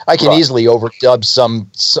 And I can easily overdub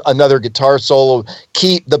another guitar solo,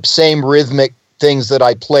 keep the same rhythmic things that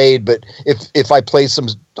I played, but if I play some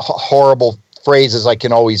horrible phrases, I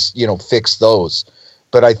can always, you know, fix those.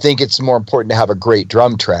 But I think it's more important to have a great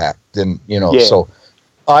drum track than, you know, so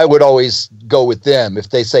I would always go with them. If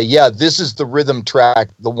they say, yeah, this is the rhythm track,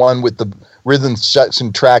 the one with the rhythm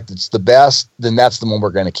section track that's the best, then that's the one we're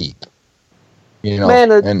going to keep. You know,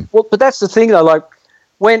 man, but that's the thing though, like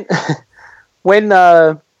when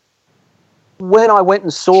I went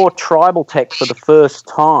and saw Tribal Tech for the first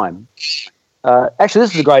time, actually,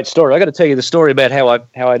 this is a great story. I got to tell you the story about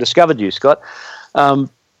how I discovered you, Scott.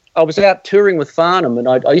 I was out touring with Farnham, and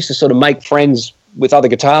I used to sort of make friends with other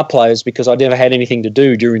guitar players because I never had anything to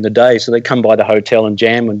do during the day. So they'd come by the hotel and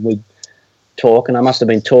jam, and we'd talk. And I must have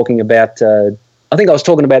been talking about, I think I was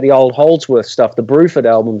talking about the old Holdsworth stuff, the Bruford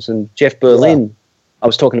albums, and Jeff Berlin. Yeah. I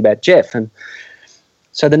was talking about Jeff, and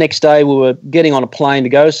so the next day we were getting on a plane to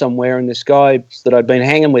go somewhere, and this guy that I'd been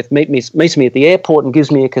hanging with meets me at the airport and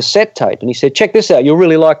gives me a cassette tape. And he said, check this out, you'll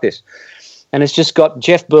really like this. And it's just got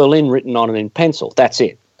Jeff Berlin written on it in pencil. That's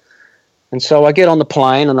it. And so I get on the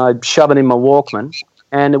plane and I shove it in my Walkman,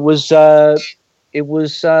 and it was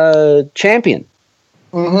Champion.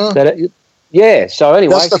 Mm-hmm. So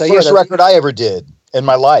anyway. That's the first record I ever did in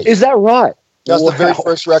my life. Is that right? That's the very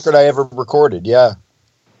first record I ever recorded, yeah.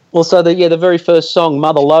 Well, so the very first song,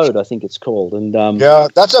 Mother Lode, I think it's called, and yeah,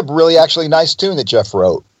 that's a really actually nice tune that Jeff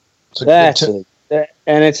wrote.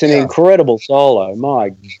 And it's an incredible solo.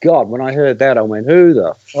 My God, when I heard that, I went, "Who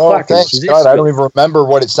the fuck thanks is this?" God, I don't even remember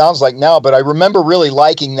what it sounds like now, but I remember really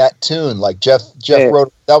liking that tune. Like Jeff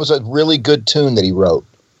wrote, that was a really good tune that he wrote.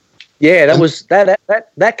 Yeah, that was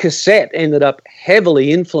that cassette ended up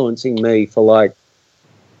heavily influencing me for like,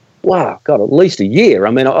 wow, God, at least a year.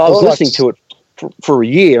 I mean, I was listening to it for a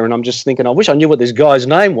year, and I'm just thinking, I wish I knew what this guy's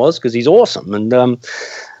name was because he's awesome. And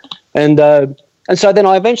so then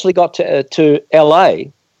I eventually got to LA,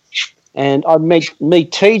 and I meet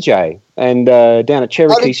TJ and down at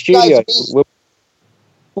Cherokee Studio.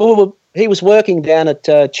 Well, he was working down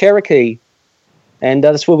at Cherokee, and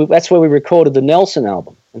that's where we recorded the Nelson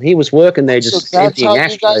album. And he was working there just emptying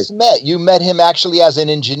ashtrays. That's how you guys met. You met him actually as an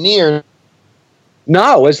engineer.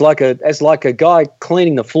 No, as like a guy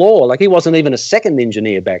cleaning the floor. Like he wasn't even a second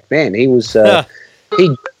engineer back then. He was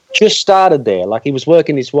he just started there. Like he was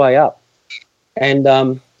working his way up.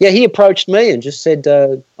 And he approached me and just said,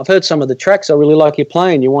 "I've heard some of the tracks. I really like your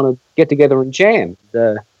playing. You want to get together and jam?"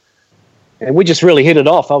 And we just really hit it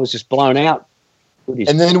off. I was just blown out.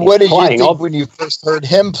 And then what did you think when you first heard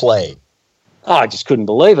him play? Oh, I just couldn't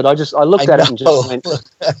believe it. I looked at it and just went,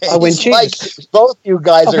 "Jesus, both you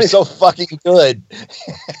guys are so fucking good."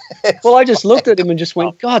 Well, I just looked at him and just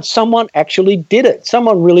went, "God, someone actually did it.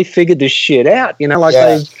 Someone really figured this shit out." You know, I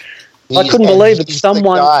couldn't believe it.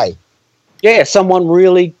 Someone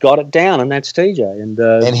really got it down, and that's TJ.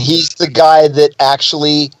 And he's the guy that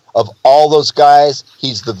actually, of all those guys,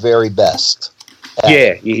 he's the very best.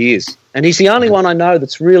 Yeah, he is. And he's the only one I know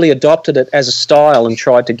that's really adopted it as a style and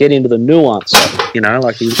tried to get into the nuance of it, you know,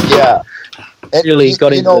 like really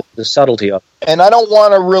got into the subtlety of it. And I don't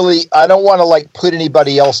want to like put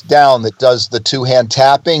anybody else down that does the two-hand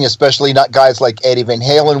tapping, especially not guys like Eddie Van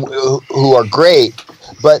Halen who are great.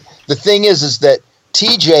 But the thing is that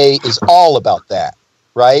TJ is all about that,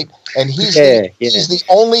 right? And he's the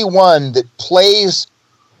only one that plays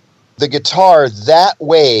the guitar that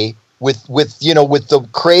way with the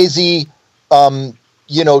crazy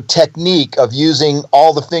technique of using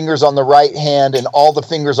all the fingers on the right hand and all the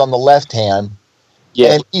fingers on the left hand.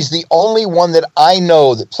 Yeah. And he's the only one that I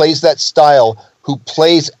know that plays that style who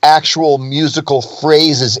plays actual musical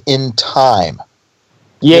phrases in time.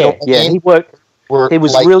 Yeah, He worked. He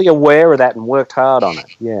was really aware of that and worked hard on it.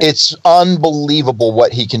 Yeah, it's unbelievable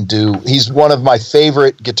what he can do. He's one of my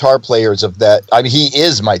favorite guitar players of that. I mean, he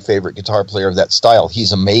is my favorite guitar player of that style.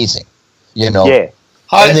 He's amazing. Yeah.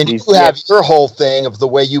 And then you have your whole thing of the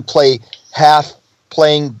way you play, half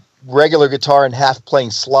playing regular guitar and half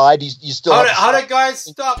playing slide. You still how did guys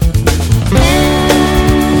stop?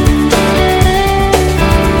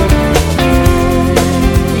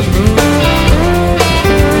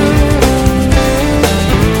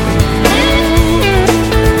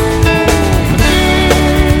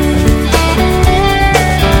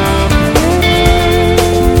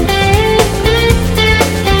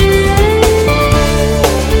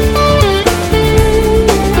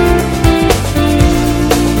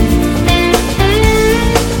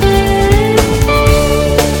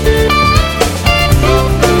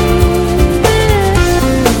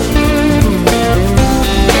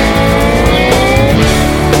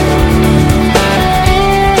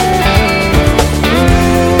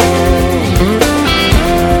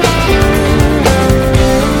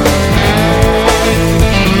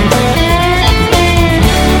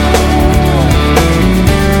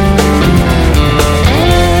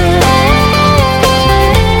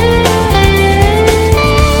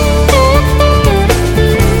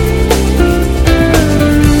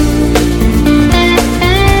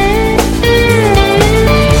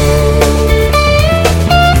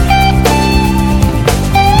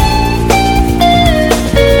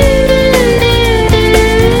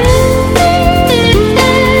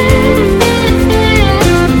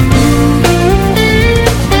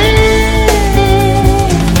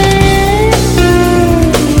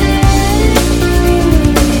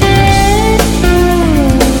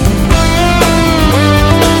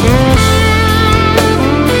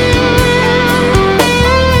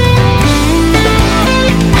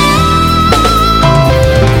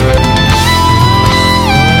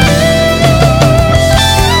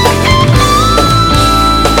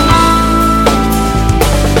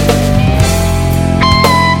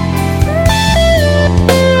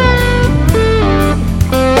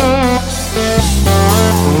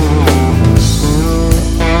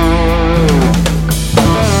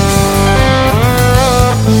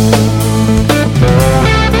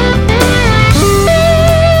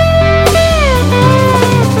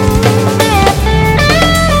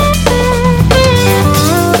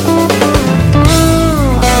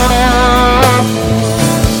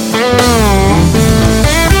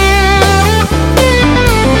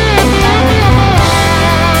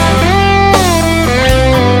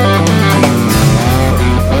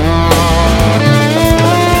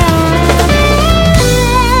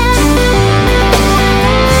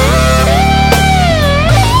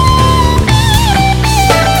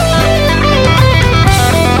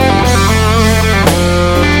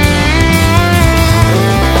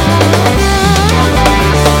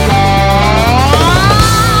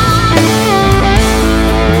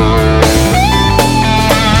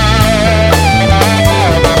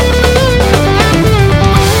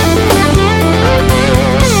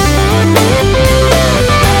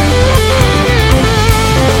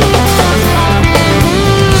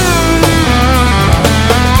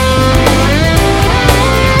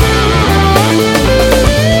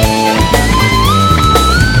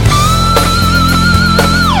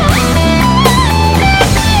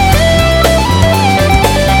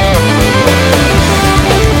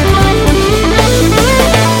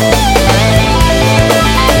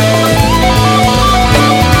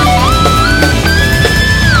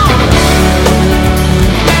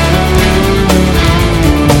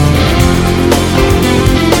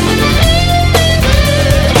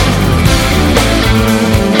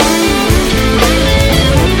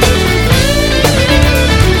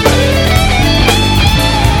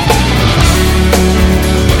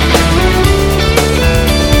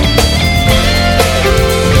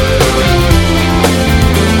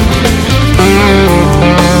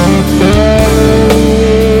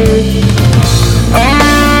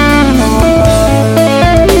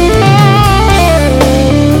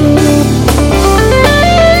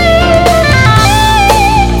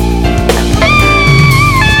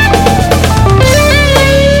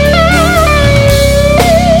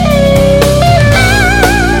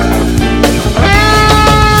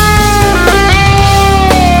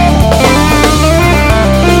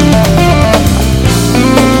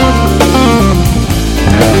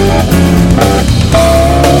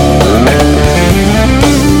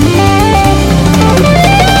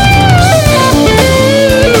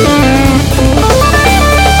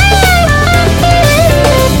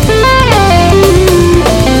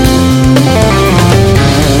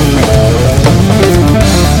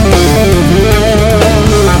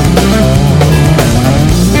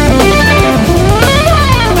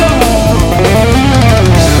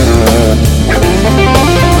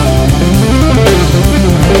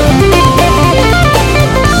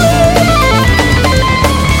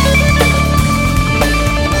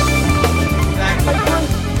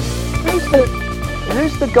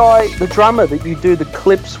 Who's the guy, the drummer that you do the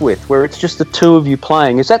clips with, where it's just the two of you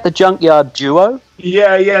playing? Is that the Junkyard Duo?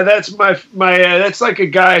 Yeah, that's my that's like a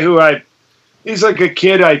guy he's like a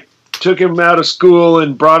kid. I took him out of school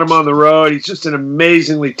and brought him on the road. He's just an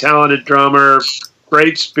amazingly talented drummer,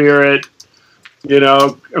 great spirit,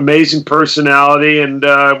 amazing personality, and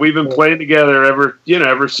we've been playing together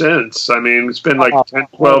ever since. I mean, it's been like 10,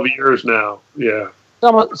 12 years now. Yeah.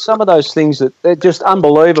 Some of those things they're just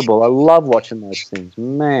unbelievable. I love watching those things,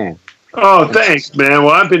 man. Oh, thanks, man. Well,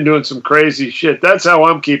 I've been doing some crazy shit. That's how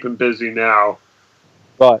I'm keeping busy now.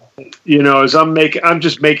 Right. As I'm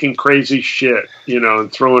just making crazy shit,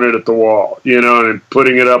 and throwing it at the wall, and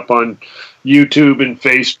putting it up on YouTube and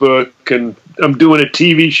Facebook, and I'm doing a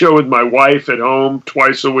TV show with my wife at home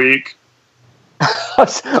twice a week.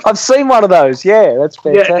 I've seen one of those. Yeah, that's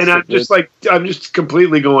fantastic. Yeah, and I'm just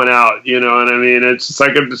completely going out. You know what I mean? It's just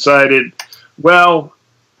like I've decided. Well,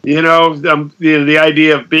 the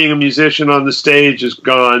idea of being a musician on the stage is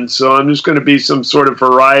gone, so I'm just going to be some sort of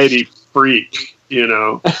variety freak. It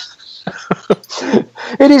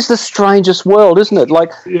is the strangest world, isn't it?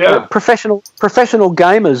 Like, yeah. Professional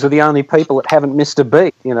gamers are the only people that haven't missed a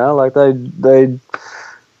beat. Like they're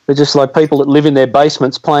just like people that live in their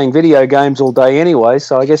basements playing video games all day anyway.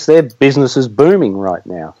 So I guess their business is booming right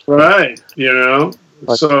now. Right.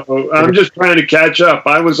 So I'm just trying to catch up.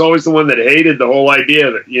 I was always the one that hated the whole idea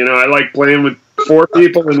of it. I like playing with for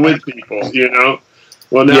people and with people.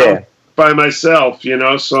 Well, now. Yeah. By myself,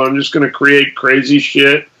 so I'm just going to create crazy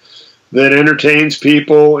shit that entertains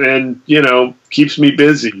people and, keeps me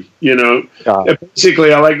busy,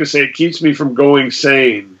 Basically, I like to say it keeps me from going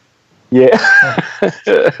sane. Yeah.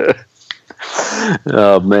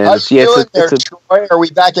 Oh, man. How's Troy? Are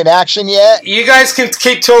we back in action yet? You guys can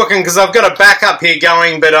keep talking because I've got a backup here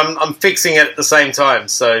going, but I'm fixing it at the same time,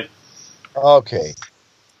 so... Okay.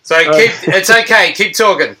 So it's okay. Keep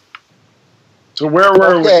talking. So where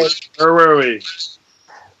were we? Where were we?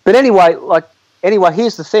 But anyway,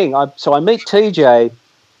 here's the thing. I meet TJ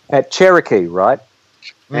at Cherokee, right?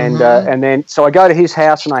 Mm-hmm. And then so I go to his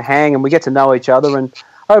house and I hang and we get to know each other. And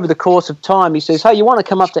over the course of time, he says, "Hey, you want to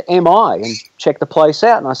come up to MI and check the place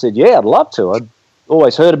out?" And I said, "Yeah, I'd love to. I'd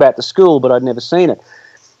always heard about the school, but I'd never seen it."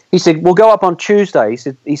 He said, "We'll go up on Tuesday."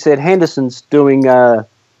 He said Henderson's doing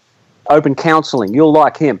open counselling. You'll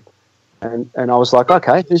like him. And I was like,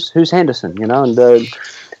 okay, who's Henderson,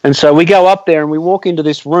 and so we go up there and we walk into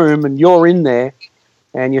this room and you're in there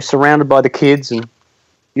and you're surrounded by the kids and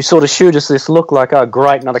you sort of shoot us this look like, oh,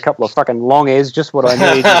 great, another couple of fucking long hairs, just what I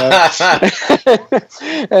need. And,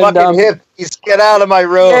 fucking hippies, get out of my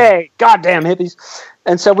room. Yeah, goddamn hippies.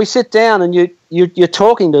 And so we sit down and you're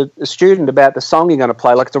talking to a student about the song you're going to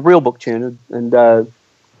play, like it's a real book tune, and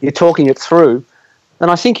you're talking it through. And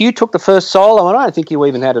I think you took the first solo, and I don't think you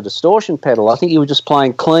even had a distortion pedal. I think you were just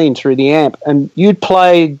playing clean through the amp, and you'd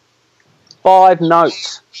played 5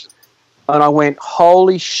 notes. And I went,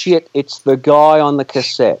 holy shit, it's the guy on the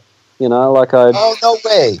cassette. Oh, no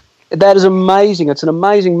way. That is amazing. It's an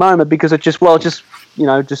amazing moment because it just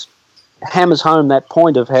hammers home that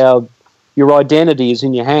point of how your identity is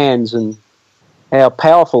in your hands and how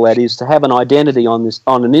powerful that is to have an identity on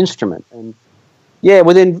an instrument. And yeah,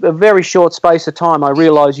 within a very short space of time, I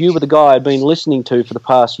realised you were the guy I'd been listening to for the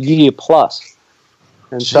past year plus.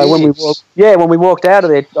 And so when we walked out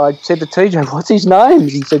of there, I said to TJ, "What's his name?"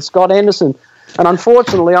 He said, "Scott Henderson." And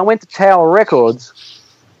unfortunately, I went to Tower Records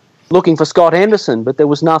looking for Scott Henderson, but there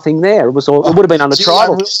was nothing there. It would have been under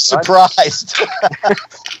Tribal. I'm really surprised.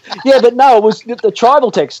 Yeah, but no, it was the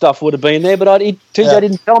Tribal Tech stuff would have been there, but TJ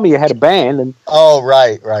didn't tell me you had a band. And oh,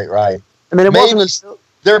 right. And then it wasn't until...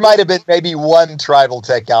 There might have been maybe one Tribal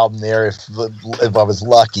Tech album there if I was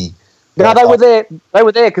lucky. No, they were there. They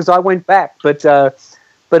were there because I went back, but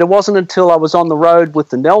it wasn't until I was on the road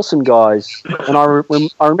with the Nelson guys, and I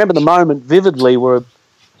remember the moment vividly where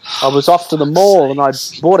I was off to the mall and I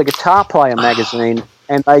bought a Guitar Player magazine,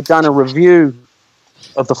 and they'd done a review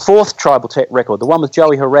of the 4th Tribal Tech record, the one with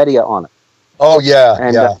Joey Heredia on it. Oh yeah,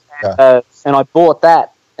 and I bought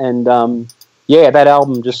that, and that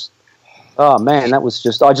album just. Oh man, I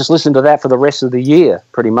just listened to that for the rest of the year,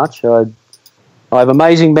 pretty much. I have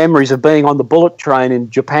amazing memories of being on the bullet train in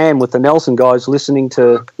Japan with the Nelson guys, listening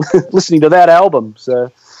to that album.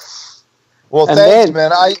 So, well, thanks,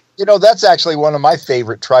 man. That's actually one of my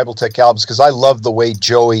favorite Tribal Tech albums because I love the way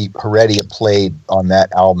Joey Heredia played on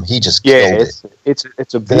that album. He just killed it.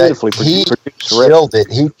 It's a beautifully produced. He killed it.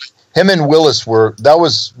 Him and Willis that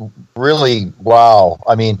was really wow.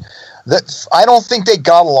 I mean. I don't think they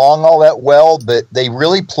got along all that well, but they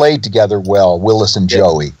really played together well, Willis and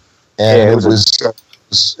Joey, and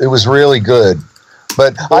it was really good.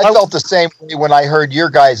 But I felt the same way when I heard your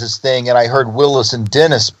guys' thing, and I heard Willis and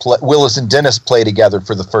Dennis play together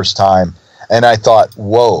for the first time, and I thought,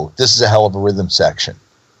 "Whoa, this is a hell of a rhythm section."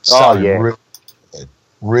 Sounded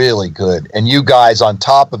really good. And you guys on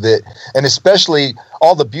top of it, and especially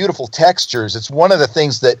all the beautiful textures. It's one of the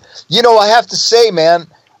things that I have to say, man.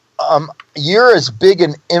 You're as big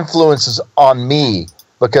an influence on me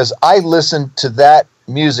because I listened to that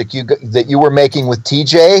music that you were making with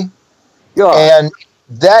TJ. Yeah. And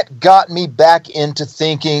that got me back into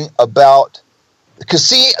thinking about,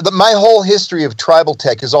 because my whole history of tribal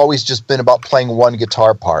tech has always just been about playing one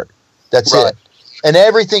guitar part. That's it. And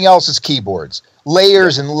everything else is keyboards.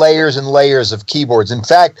 Layers and layers and layers of keyboards. In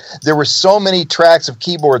fact, there were so many tracks of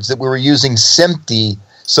keyboards that we were using SMPTE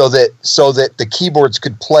so that the keyboards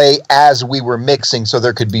could play as we were mixing, so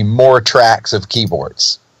there could be more tracks of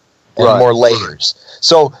keyboards and more layers.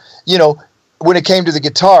 So, when it came to the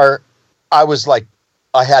guitar, I was like,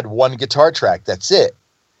 I had one guitar track, that's it.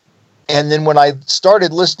 And then when I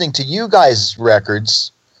started listening to you guys'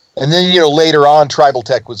 records, and then, later on Tribal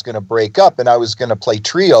Tech was going to break up and I was going to play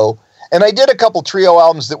trio. And I did a couple trio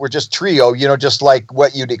albums that were just trio, just like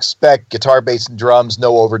what you'd expect, guitar, bass, and drums,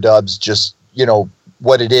 no overdubs, just,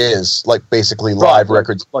 what it is, like basically live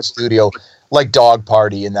records, like studio, like Dog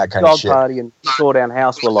Party and that kind of shit. Dog Party and Showdown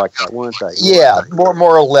House were like that, weren't they? Yeah,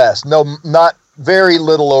 more or less. No, not very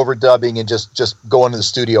little overdubbing and just going to the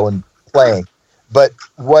studio and playing. But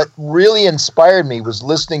what really inspired me was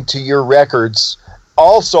listening to your records,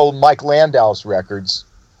 also Mike Landau's records.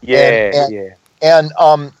 And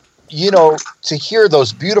to hear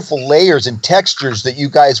those beautiful layers and textures that you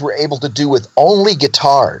guys were able to do with only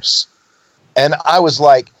guitars. And I was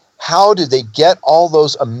like, how do they get all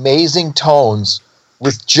those amazing tones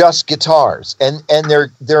with just guitars? And they're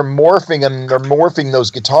morphing them, they're morphing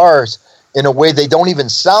those guitars in a way they don't even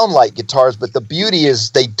sound like guitars, but the beauty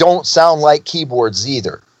is they don't sound like keyboards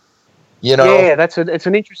either. Yeah, it's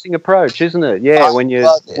an interesting approach, isn't it? Yeah, when you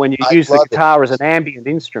use the guitar as an ambient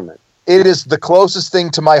instrument. It is the closest thing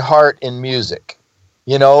to my heart in music.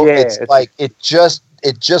 It's like it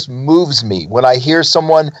just moves me when I hear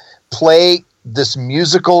someone play this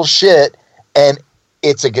musical shit and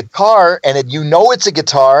it's a guitar and it's a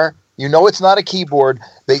guitar, it's not a keyboard,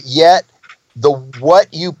 but yet what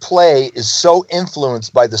you play is so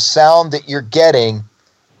influenced by the sound that you're getting,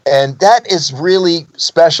 and that is really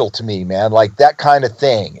special to me, man. Like that kind of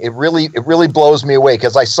thing. It really blows me away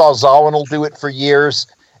because I saw Zawinul do it for years,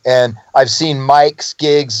 and I've seen Mike's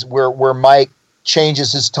gigs where Mike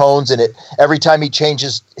changes his tones, and every time he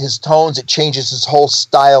changes his tones, it changes his whole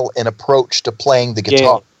style and approach to playing the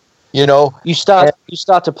guitar. You start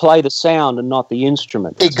to play the sound and not the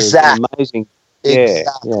instrument. Exactly. It's amazing.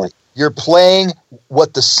 Exactly. Yeah. You're playing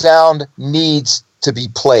what the sound needs to be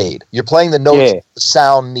played. You're playing the notes the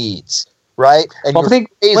sound needs, right? And I think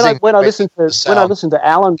when I listened to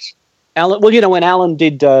Alan, when Alan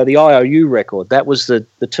did the IOU record, that was the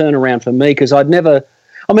turnaround for me because I'd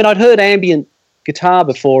heard ambient guitar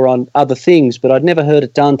before on other things, but I'd never heard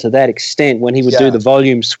it done to that extent when he would do the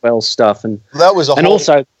volume swell stuff, and that was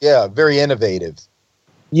very innovative.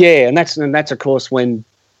 Yeah, and that's of course when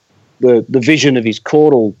the vision of his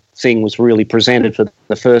chordal thing was really presented for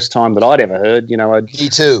the first time that I'd ever heard. Me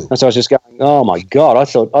too. So I was just going, oh my God, I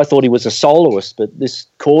thought he was a soloist, but this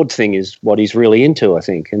chord thing is what he's really into, I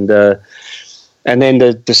think, and then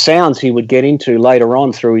the sounds he would get into later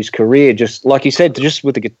on through his career, just like you said, just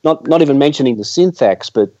with the not even mentioning the syntax,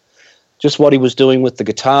 but just what he was doing with the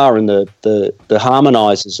guitar and the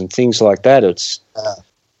harmonizers and things like that. It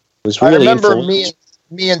was really. I remember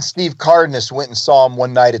me and Steve Cardenas went and saw him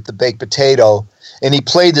one night at the Baked Potato, and he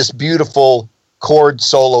played this beautiful chord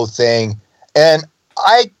solo thing, and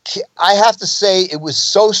I have to say it was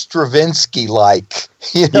so Stravinsky-like,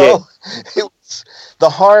 It was the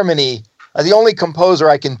harmony. The only composer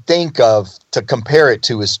I can think of to compare it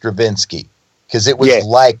to is Stravinsky, because it was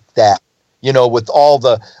like that, with all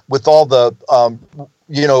the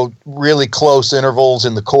really close intervals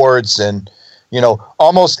in the chords, and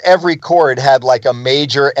almost every chord had like a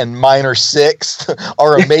major and minor sixth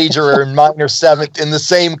or a major and minor seventh in the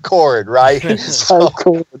same chord, right? So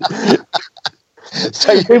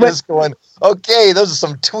you're just going, okay, those are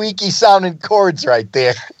some tweaky sounding chords right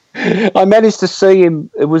there. I managed to see him.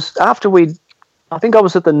 It was after I think I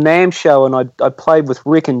was at the NAMM show, and I played with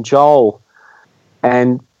Rick and Joel,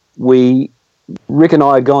 and Rick and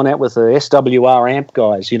I had gone out with the SWR amp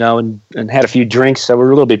guys, and had a few drinks, so we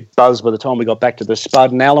were a little bit buzzed by the time we got back to the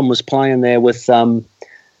Spud, and Alan was playing there with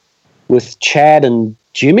Chad and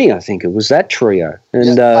Jimmy, I think it was that trio.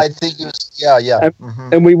 And I think it was,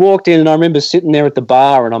 And we walked in, and I remember sitting there at the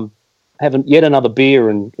bar, and I'm having yet another beer,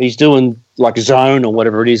 and he's doing like Zone or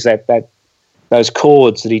whatever it is, that those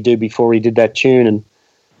chords that he'd do before he did that tune. And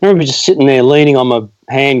I remember just sitting there leaning on my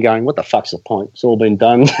hand going, what the fuck's the point? It's all been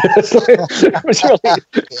done. It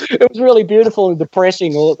was really beautiful and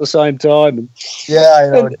depressing all at the same time. And, yeah, I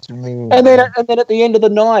know what you mean. And then at the end of the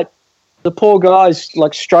night, the poor guy's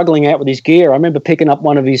like struggling out with his gear. I remember picking up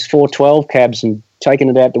one of his 412 cabs and taking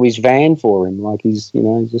it out to his van for him. Like he's,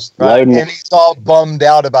 just loading it. And he's all bummed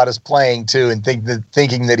out about his playing too, and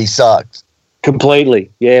thinking that he sucks.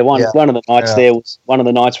 Completely. Yeah, one of the nights there was one of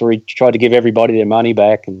the nights where he tried to give everybody their money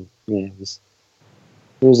back, and it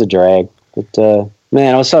was a drag. But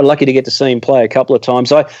man, I was so lucky to get to see him play a couple of times.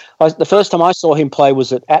 The first time I saw him play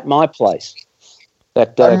was at my place. I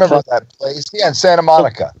remember that place. Yeah, in Santa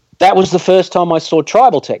Monica. That was the first time I saw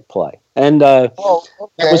Tribal Tech play, and that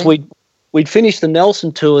was we'd finished the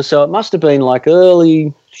Nelson tour, so it must have been like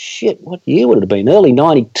early. What year would it have been? Early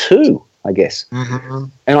 '92, I guess. Mm-hmm.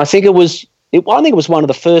 And I think it was one of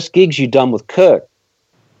the first gigs you'd done with Kirk.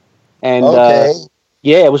 And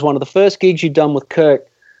it was one of the first gigs you'd done with Kirk,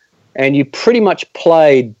 and you pretty much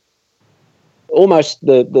played almost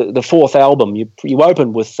the fourth album. You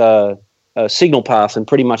opened with Signal Path and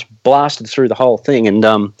pretty much blasted through the whole thing. And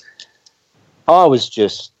I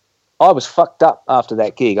was fucked up after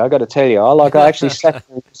that gig. I got to tell you, I actually sat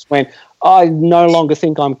there and just went, I no longer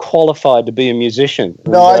think I'm qualified to be a musician.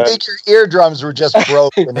 No, I think your eardrums were just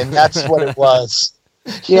broken, and that's what it was.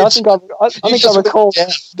 Yeah, I think I recall.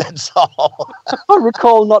 That's all. I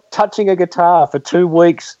recall not touching a guitar for 2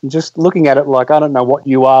 weeks and just looking at it like I don't know what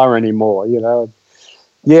you are anymore.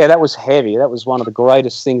 Yeah, that was heavy. That was one of the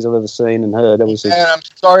greatest things I've ever seen and heard. And I'm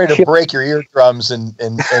sorry to break your eardrums and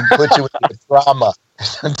put you in drama.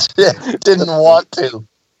 Didn't want to.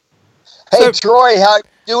 Hey, so, Troy, how you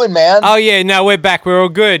doing, man? Oh, yeah, no, we're back. We're all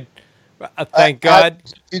good. Thank God.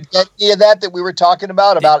 Did you get any of that we were talking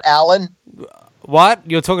about Alan? What?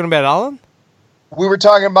 You're talking about Alan? We were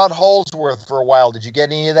talking about Holsworth for a while. Did you get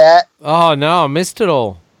any of that? Oh, no, I missed it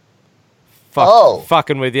all.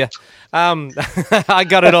 Fucking with you. I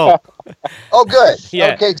got it all. Oh, good.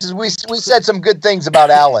 Yeah. Okay, because we said some good things about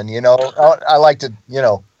Alan, I like to,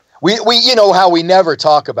 We how we never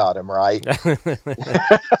talk about him, right?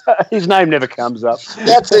 His name never comes up.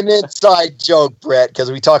 That's an inside joke, Brett,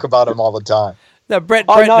 because we talk about him all the time. No, Brett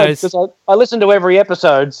knows. Because I listen to every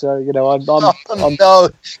episode, so I'm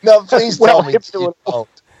no, please tell me.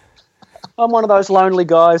 I'm one of those lonely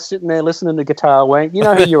guys sitting there listening to guitar wank. You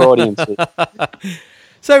know who your audience is.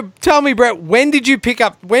 So tell me, Brett, when did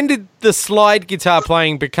the slide guitar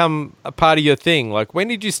playing become a part of your thing? Like, when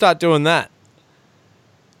did you start doing that?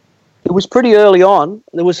 It was pretty early on.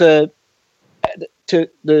 There was to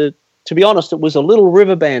be honest, it was a Little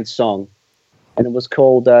River Band song, and it was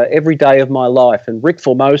called Every Day of My Life, and Rick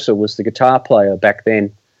Formosa was the guitar player back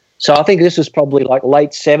then. So I think this was probably like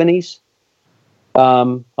late 70s.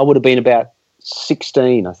 I would have been about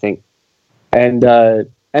 16, I think. And I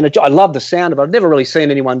loved the sound of it. I'd never really seen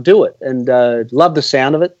anyone do it, and loved the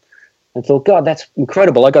sound of it and thought, God, that's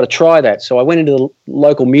incredible. I got to try that. So I went into the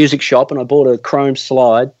local music shop and I bought a chrome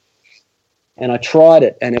slide, and I tried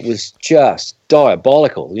it, and it was just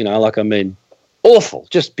diabolical, awful,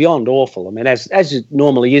 just beyond awful. I mean, as it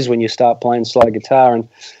normally is when you start playing slide guitar. And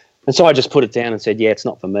so I just put it down and said, yeah, it's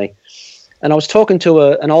not for me. And I was talking to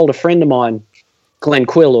an older friend of mine, Glenn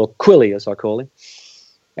Quill, or Quilly as I call him.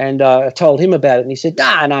 And I told him about it, and he said,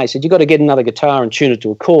 no, he said, you got to get another guitar and tune it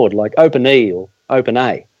to a chord, like open E or open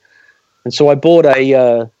A. And so I bought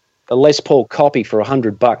a Les Paul copy for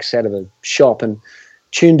 $100 out of a shop and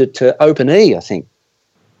tuned it to open E, I think.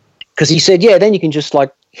 Because he said, yeah, then you can just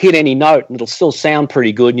like hit any note and it'll still sound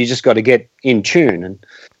pretty good, and you just got to get in tune.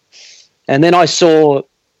 And then I saw,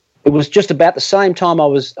 it was just about the same time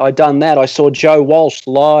I'd done that, I saw Joe Walsh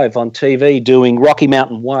live on TV doing Rocky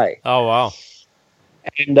Mountain Way. Oh, wow.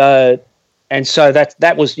 And so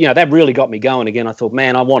that was, that really got me going again. I thought,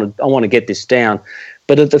 man, I want to get this down.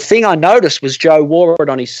 But the thing I noticed was Joe wore it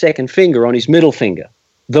on his second finger, on his middle finger,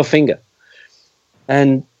 the finger.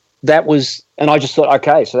 And I just thought,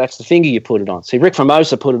 okay, so that's the finger you put it on. See, Rick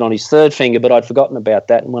Formosa put it on his third finger, but I'd forgotten about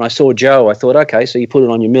that. And when I saw Joe, I thought, okay, so you put it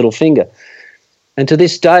on your middle finger. And to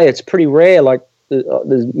this day, it's pretty rare. Like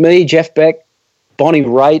there's me, Jeff Beck, Bonnie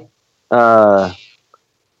Raitt, a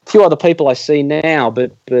few other people I see now,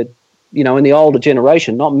 but in the older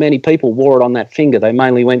generation, not many people wore it on that finger. They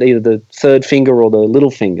mainly went either the third finger or the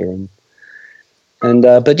little finger.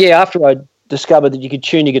 But yeah, after I discovered that you could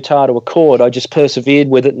tune your guitar to a chord, I just persevered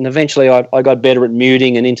with it, and eventually I got better at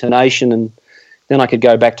muting and intonation, and then I could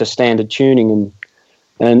go back to standard tuning.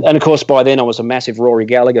 And of course, by then I was a massive Rory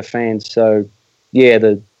Gallagher fan, so yeah,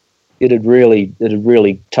 the it had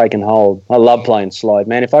really taken hold. I love playing slide,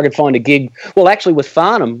 man. If I could find a gig, well, actually with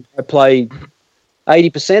Farnham, I play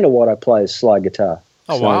 80% of what I play is slide guitar.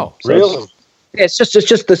 Oh, wow. Really? Yeah, it's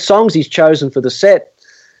just the songs he's chosen for the set.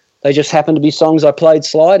 They just happen to be songs I played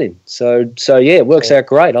slide in. So yeah, it works out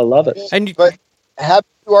great. I love it. But have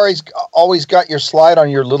you always got your slide on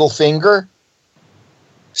your little finger?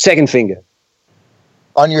 Second finger.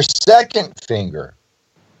 On your second finger.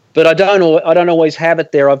 But I don't always have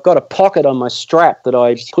it there. I've got a pocket on my strap that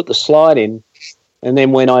I put the slide in, and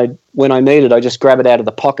then when I need it, I just grab it out of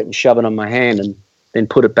the pocket and shove it on my hand, and then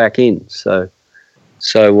put it back in. So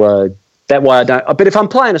that way I don't. But if I'm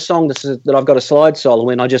playing a song that I've got a slide solo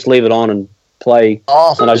in, I just leave it on and play.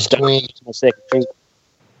 And I just don't use my second finger.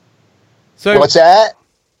 So what's that?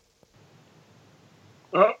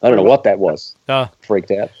 I don't know what that was.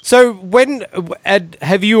 Freaked out. So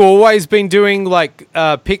have you always been doing like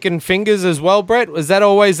picking fingers as well, Brett? Was that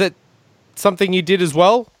always something you did as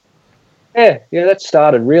well? Yeah, that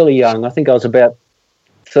started really young. I think I was about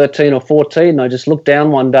 13 or 14. I just looked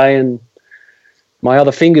down one day and my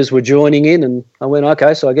other fingers were joining in, and I went,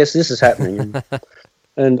 okay, so I guess this is happening.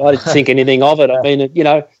 And I didn't think anything of it. I mean,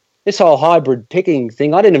 this whole hybrid picking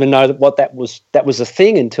thing, I didn't even know that was a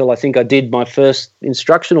thing until I think I did my first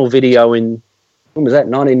instructional video in, when was that,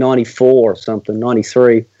 1994 or something,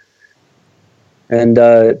 93. And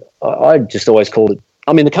I just always called it,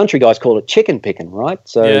 I mean, the country guys called it chicken picking, right?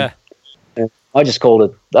 So yeah. I just called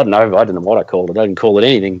it, I don't know what I called it. I didn't call it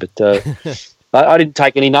anything, but I didn't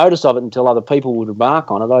take any notice of it until other people would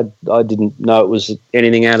remark on it. I didn't know it was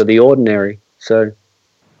anything out of the ordinary. So,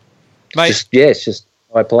 Mate, it's just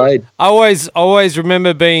I played. I always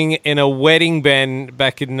remember being in a wedding band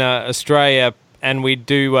back in Australia, and we'd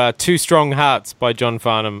do Two Strong Hearts by John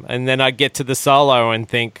Farnham, and then I'd get to the solo and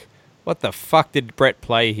think, what the fuck did Brett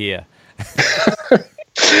play here?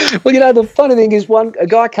 Well, the funny thing is, a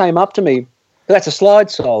guy came up to me, that's a slide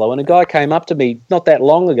solo, and a guy came up to me not that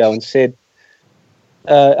long ago and said,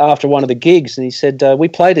 after one of the gigs, and he said, we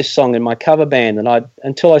play this song in my cover band, and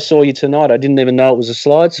until I saw you tonight, I didn't even know it was a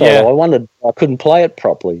slide solo. Yeah. I wondered, I couldn't play it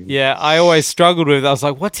properly. Yeah, I always struggled with it. I was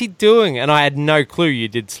like, what's he doing? And I had no clue you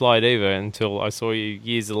did slide either until I saw you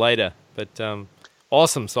years later. But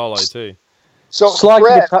awesome solo too. So slide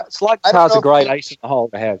Brett, guitar's a great ace in the hole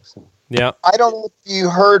to have. So. Yeah. I don't know if you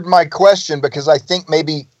heard my question, because I think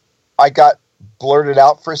maybe I got blurted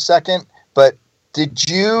out for a second, but did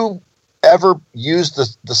you ever use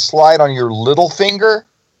the slide on your little finger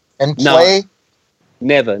and play?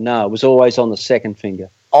 Never. No, it was always on the second finger.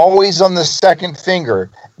 Always on the second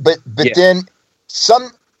finger. But Yeah. then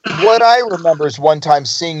what I remember is one time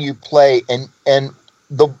seeing you play, and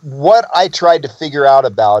what I tried to figure out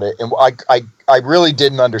about it, and I really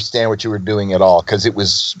didn't understand what you were doing at all, because it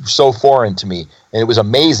was so foreign to me, and it was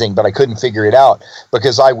amazing, but I couldn't figure it out,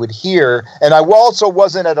 because I would hear, and I also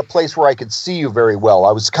wasn't at a place where I could see you very well.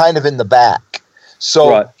 I was kind of in the back,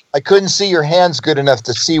 so Right. I couldn't see your hands good enough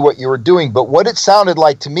to see what you were doing. But what it sounded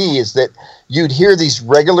like to me is that you'd hear these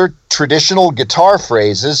regular traditional guitar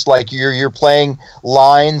phrases, like you're playing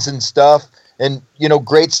lines and stuff, and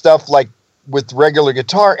great stuff like with regular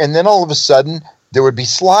guitar, and then all of a sudden there would be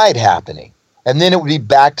slide happening, and then it would be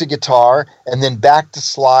back to guitar, and then back to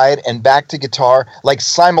slide, and back to guitar, like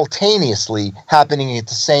simultaneously happening at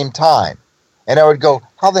the same time. And I would go,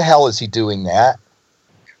 how the hell is he doing that?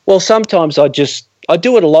 Well, sometimes I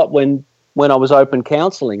do it a lot when I was open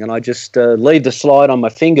counselling, and I just leave the slide on my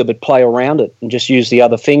finger but play around it and just use the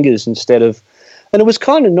other fingers instead of. And it was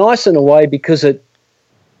kind of nice in a way, because it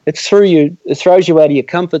throws you out of your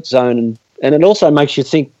comfort zone, and it also makes you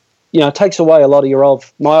think. It takes away a lot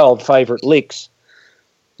of my old favourite licks.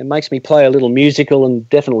 It makes me play a little musical, and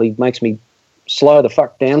definitely makes me slow the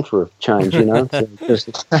fuck down for a change. So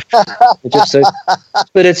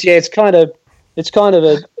but it's kind of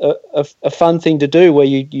a fun thing to do, where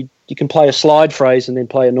you can play a slide phrase and then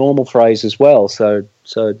play a normal phrase as well. So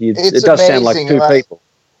it does sound like two people.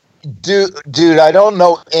 Dude, I don't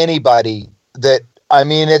know anybody that. I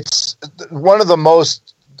mean, it's one of the most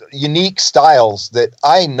unique styles that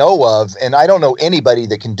I know of, and I don't know anybody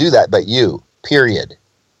that can do that but you, period.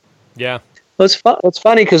 Yeah. Well, it's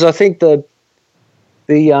funny, because I think the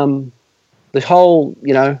whole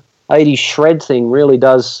 80s shred thing really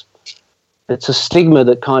does. It's a stigma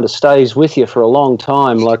that kind of stays with you for a long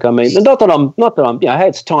time. Like, I mean, not that I'm I had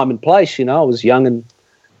its time and place. I was young and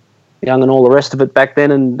all the rest of it back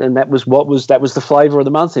then, and that was the flavor of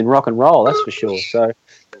the month in rock and roll. That's for sure.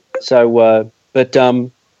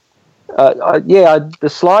 The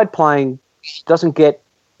slide playing doesn't get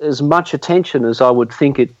as much attention as I would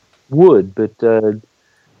think it would, but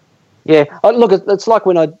Yeah, look, it's like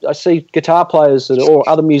when I see guitar players or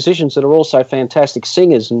other musicians that are also fantastic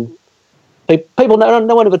singers, and people,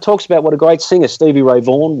 no one ever talks about what a great singer Stevie Ray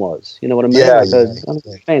Vaughan was. You know what I mean? Yeah,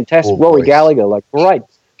 fantastic. Cool Rory voice. Gallagher, like great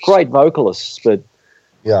vocalists, but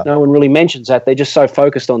no one really mentions that. They're just so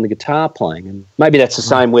focused on the guitar playing, and maybe that's the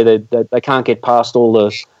same where they can't get past all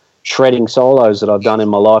the shredding solos that I've done in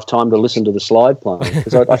my lifetime to listen to the slide playing,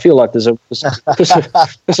 because I feel like there's a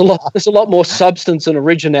lot more substance and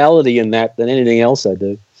originality in that than anything else I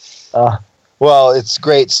do. Well, it's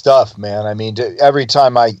great stuff, man. I mean, every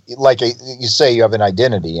time you say, you have an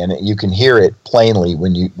identity, and you can hear it plainly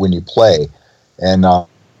when you play. And well,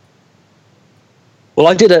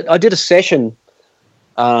 I did a session.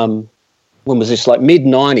 When was this? Like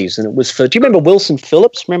mid-90s, and it was for. Do you remember Wilson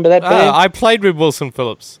Phillips? Remember that band? I played with Wilson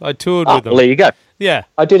Phillips. I toured with them. Well, there you go. Yeah,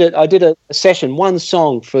 I did a session, one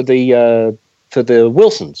song for the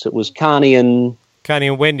Wilsons. It was Carney and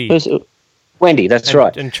Wendy. Wendy, that's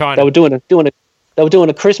right. And China. They were doing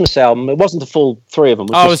a Christmas album. It wasn't the full three of them.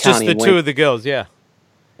 It was just the two of the girls. Yeah.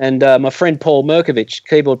 And my friend Paul Merkovich,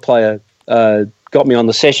 keyboard player, got me on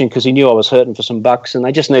the session because he knew I was hurting for some bucks, and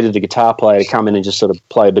they just needed a guitar player to come in and just sort of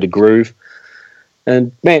play a bit of groove.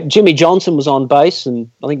 And man, Jimmy Johnson was on bass, and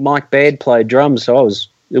I think Mike Baird played drums. So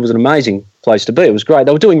it was an amazing place to be. It was great.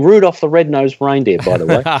 They were doing Rudolph the Red-Nosed Reindeer, by the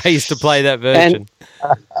way. I used to play that version.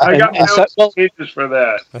 I got no excuses for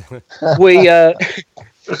that.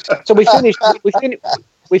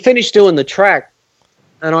 We finished doing the track,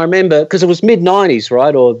 and I remember because it was mid-90s,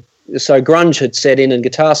 right? Or so grunge had set in, and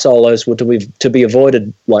guitar solos were to be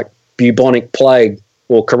avoided, like bubonic plague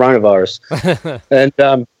or coronavirus.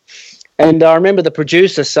 And I remember the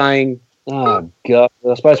producer saying, "Oh God,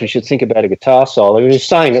 I suppose we should think about a guitar solo." He was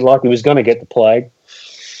saying it like he was going to get the plague.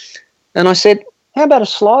 And I said, "How about a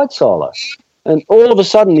slide solo?" And all of a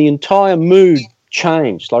sudden, the entire mood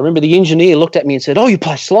changed. I remember the engineer looked at me and said, "Oh, you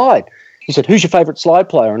play slide?" He said, "Who's your favourite slide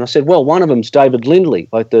player?" And I said, "Well, one of them's David Lindley,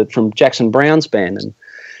 from Jackson Browne's band."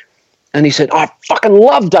 And he said, "I fucking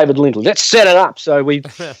love David Lindley. Let's set it up." So I was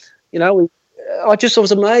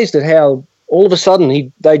amazed at how all of a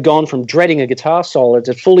sudden they'd gone from dreading a guitar solo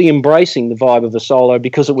to fully embracing the vibe of the solo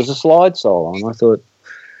because it was a slide solo. And I thought,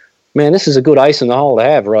 man, this is a good ace in the hole to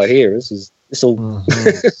have right here. This'll.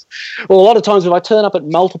 Mm-hmm. Well, a lot of times if I turn up at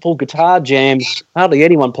multiple guitar jams, hardly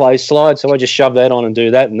anyone plays slide, so I just shove that on and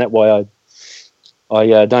do that, and that way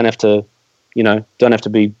I don't have to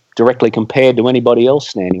be directly compared to anybody else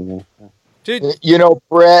standing there. Dude. You know,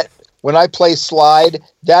 Brett, when I play slide,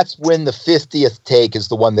 that's when the 50th take is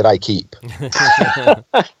the one that I keep.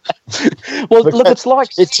 Well, look, it's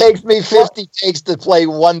like it takes me 50 takes to play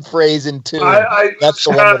one phrase in tune. That's the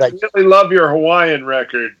one that I really love your Hawaiian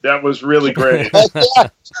record. That was really great. Yeah,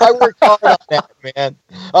 I worked hard on that, man.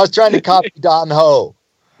 I was trying to copy Don Ho.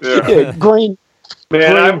 Yeah. Green.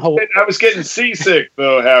 Man, I was getting seasick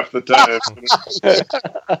though half the time.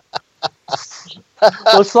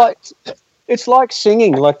 Well, it's like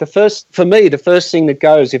singing. Like the first thing that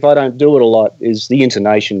goes if I don't do it a lot is the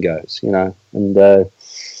intonation goes, and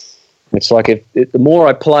it's like the more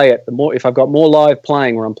I play it, the more, if I've got more live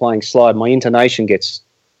playing where I'm playing slide, my intonation gets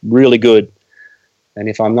really good. And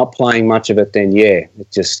if I'm not playing much of it, then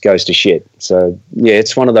it just goes to shit. So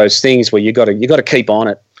it's one of those things where you got to keep on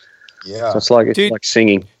it. Yeah, so it's like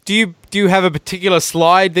singing. Do you have a particular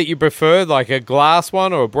slide that you prefer, like a glass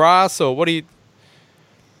one or a brass, or what do you?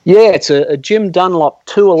 Yeah, it's a Jim Dunlop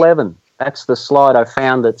 211. That's the slide I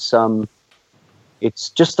found. It's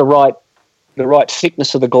just the right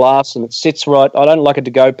thickness of the glass, and it sits right. I don't like it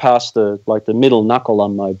to go past the middle knuckle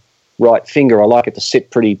on my right finger. I like it to sit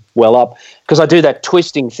pretty well up because I do that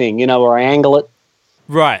twisting thing, where I angle it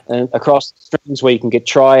right and across the strings where you can get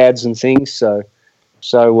triads and things. So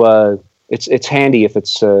it's handy if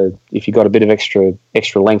you've got a bit of extra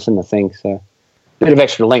length in the thing. So. Bit of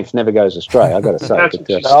extra length never goes astray, I got to say.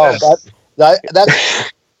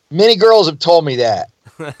 That's many girls have told me that.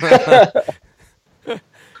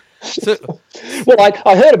 Well,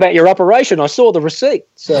 I heard about your operation. I saw the receipt.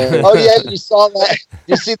 So. Oh yeah, you saw that?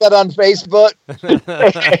 You see that on Facebook?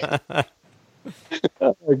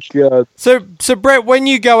 Oh God. So Brett, when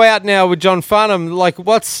you go out now with John Farnham, like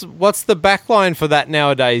what's the backline for that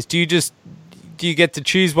nowadays? Do you get to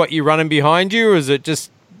choose what you're running behind you, or is it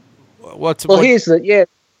just? That's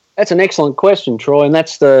an excellent question, Troy, and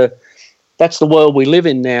that's the world we live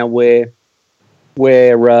in now, where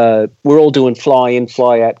we're all doing fly in,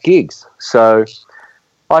 fly out gigs. So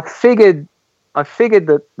I figured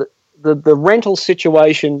that the rental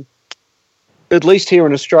situation, at least here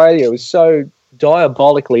in Australia, is so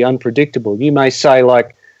diabolically unpredictable. You may say,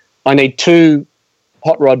 like, I need 2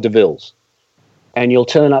 Hot Rod DeVilles, and you'll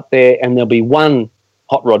turn up there and there'll be one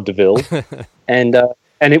Hot Rod DeVille and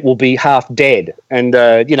it will be half dead. And,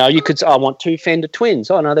 you could say, I want 2 Fender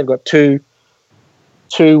Twins. Oh, no, they've got two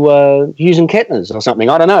Hughes and Kettners or something.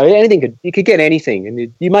 I don't know. You could get anything.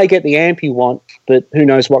 And you may get the amp you want, but who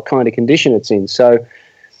knows what kind of condition it's in. So,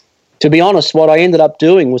 to be honest, what I ended up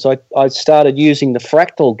doing was I started using the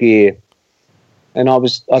Fractal gear, and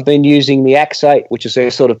I've been using the Axe 8, which is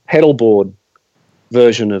their sort of pedal board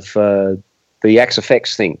version of the Axe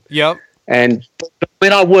FX thing. Yep. And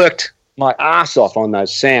when I worked my ass off on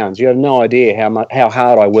those sounds, you have no idea how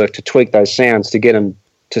hard I worked to tweak those sounds to get them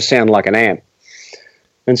to sound like an amp.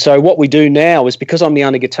 And so what we do now is, because I'm the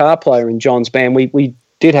only guitar player in John's band, we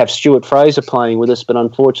did have Stuart Fraser playing with us, but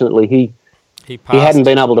unfortunately he hadn't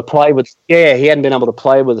been able to play with. Yeah, he hadn't been able to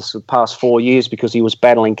play with us for the past 4 years because he was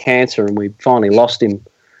battling cancer, and we finally lost him.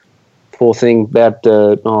 Poor thing, about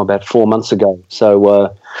 4 months ago.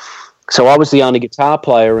 So I was the only guitar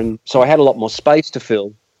player, and so I had a lot more space to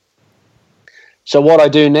fill. So what I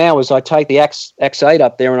do now is I take the Axe 8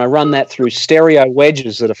 up there and I run that through stereo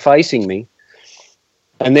wedges that are facing me,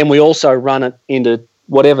 and then we also run it into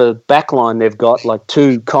whatever backline they've got, like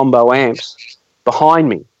 2 combo amps behind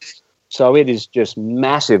me. So it is just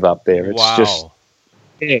massive up there. It's just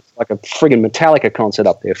it's like a friggin' Metallica concert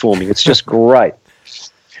up there for me. It's just great.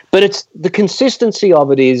 But it's the consistency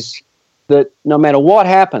of it is that no matter what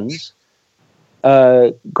happens,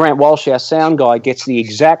 Grant Walsh, our sound guy, gets the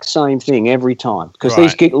exact same thing every time. Because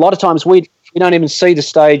a lot of times we don't even see the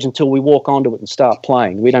stage until we walk onto it and start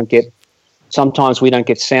playing. Sometimes we don't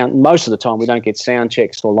get sound. Most of the time we don't get sound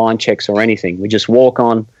checks or line checks or anything. We just walk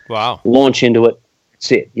on, launch into it.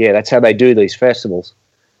 That's it. Yeah, that's how they do these festivals.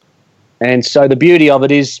 And so the beauty of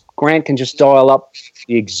it is Grant can just dial up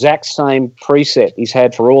the exact same preset he's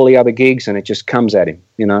had for all the other gigs, and it just comes at him,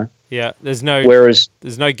 Yeah, there's no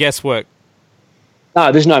guesswork.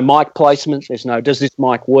 No, there's no mic placement. There's no, does this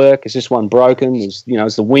mic work? Is this one broken? Is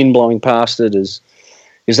the wind blowing past it? Is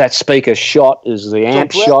that speaker shot? Is the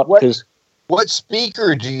amp shot? What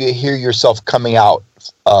speaker do you hear yourself coming out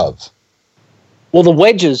of? Well, the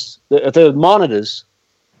wedges, the monitors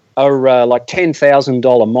are like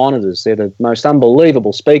 $10,000 monitors. They're the most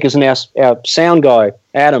unbelievable speakers, and our sound guy,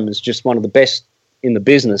 Adam, is just one of the best in the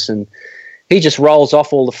business, and he just rolls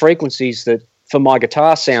off all the frequencies that for my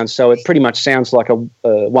guitar sounds, so it pretty much sounds like a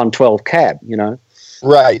 112 cab,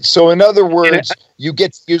 Right. So in other words, you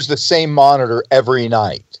get to use the same monitor every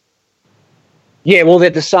night. Yeah, well, they're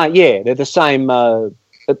the same. Yeah, they're the same. At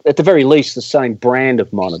the very least, the same brand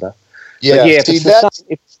of monitor. Yeah. But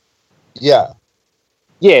yeah,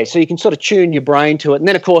 yeah. So you can sort of tune your brain to it, and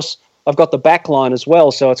then of course I've got the backline as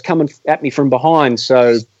well, so it's coming at me from behind.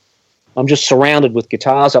 So I'm just surrounded with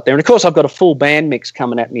guitars up there, and of course I've got a full band mix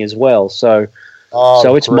coming at me as well. So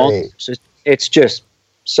it's just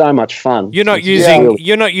so much fun. You're not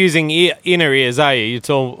using inner ears, are you? It's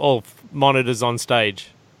all monitors on stage.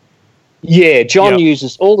 Yeah, John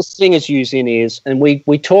uses, all the singers use in-ears, and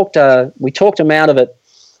we talked him out of it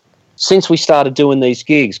since we started doing these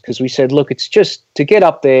gigs, because we said, look, it's just to get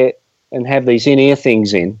up there and have these in-ear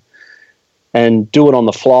things in and do it on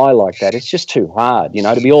the fly like that, it's just too hard, to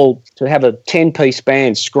have a 10-piece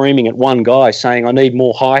band screaming at one guy saying, I need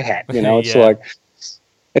more hi-hat, it's like,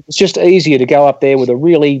 it's just easier to go up there with a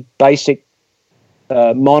really basic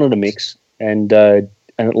monitor mix and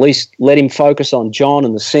at least let him focus on John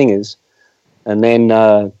and the singers. And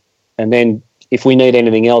then if we need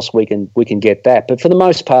anything else, we can get that. But for the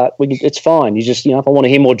most part, it's fine. You just, if I want to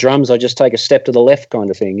hear more drums, I just take a step to the left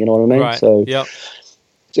kind of thing. You know what I mean? Right. So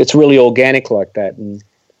it's really organic like that. And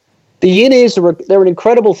the in-ears, they're an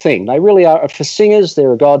incredible thing. They really are. For singers,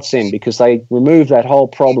 they're a godsend because they remove that whole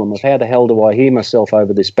problem of how the hell do I hear myself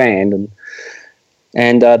over this band,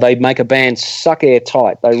 and they make a band suck air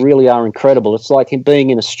tight. They really are incredible. It's like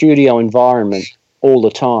being in a studio environment all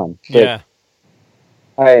the time. But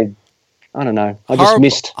I don't know.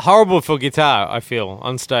 Horrible for guitar, I feel,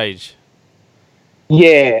 on stage.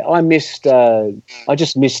 Yeah, I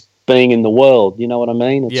just missed being in the world. You know what I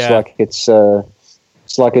mean? It's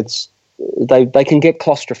like they can get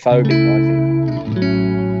claustrophobic, I think.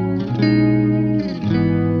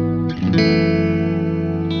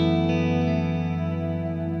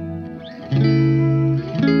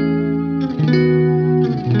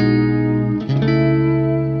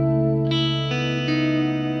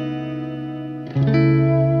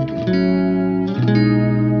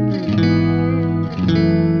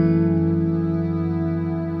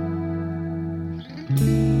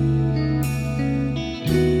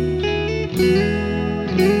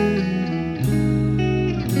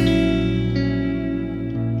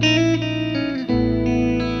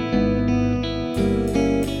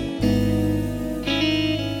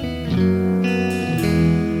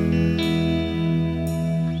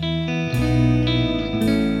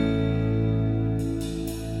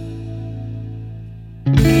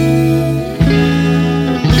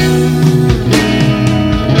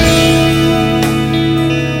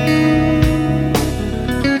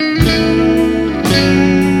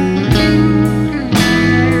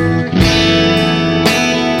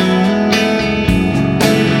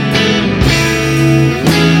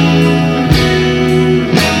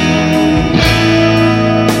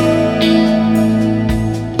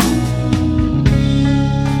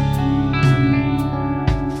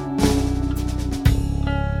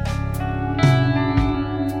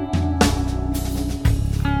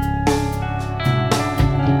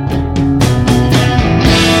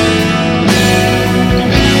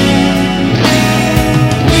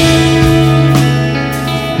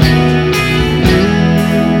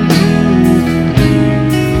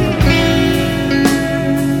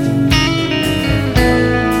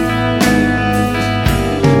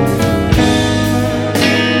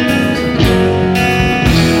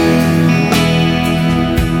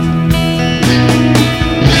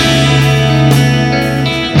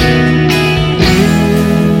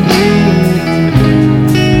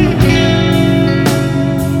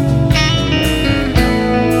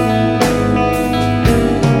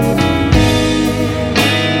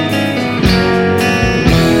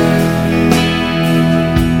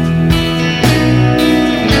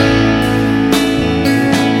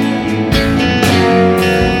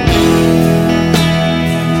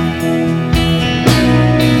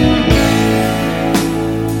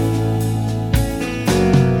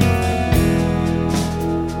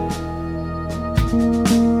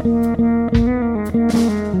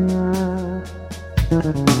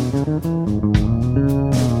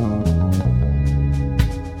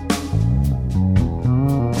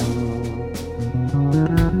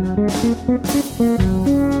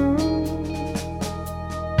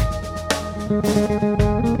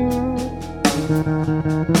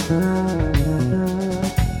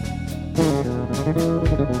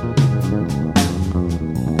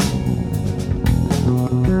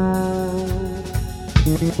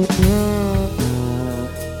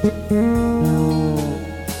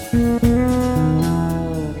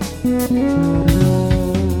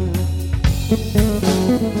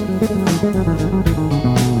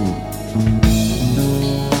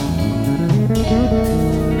 Thank